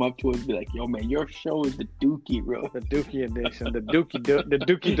gonna come up to us and be like, "Yo, man, your show is the Dookie, bro. The Dookie edition, the Dookie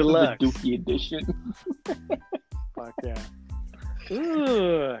Deluxe, the Dookie edition." Fuck yeah.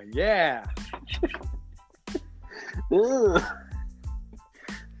 Ooh, yeah.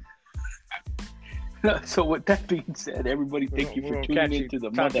 So with that being said, everybody, thank you for tuning into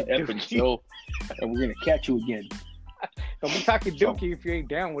the Mother Effing Show, and we're gonna catch you again. Don't be talking dookie if you ain't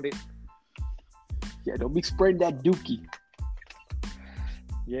down with it. Yeah, don't be spreading that dookie.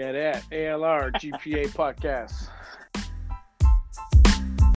 Yeah, that ALR GP2A podcast.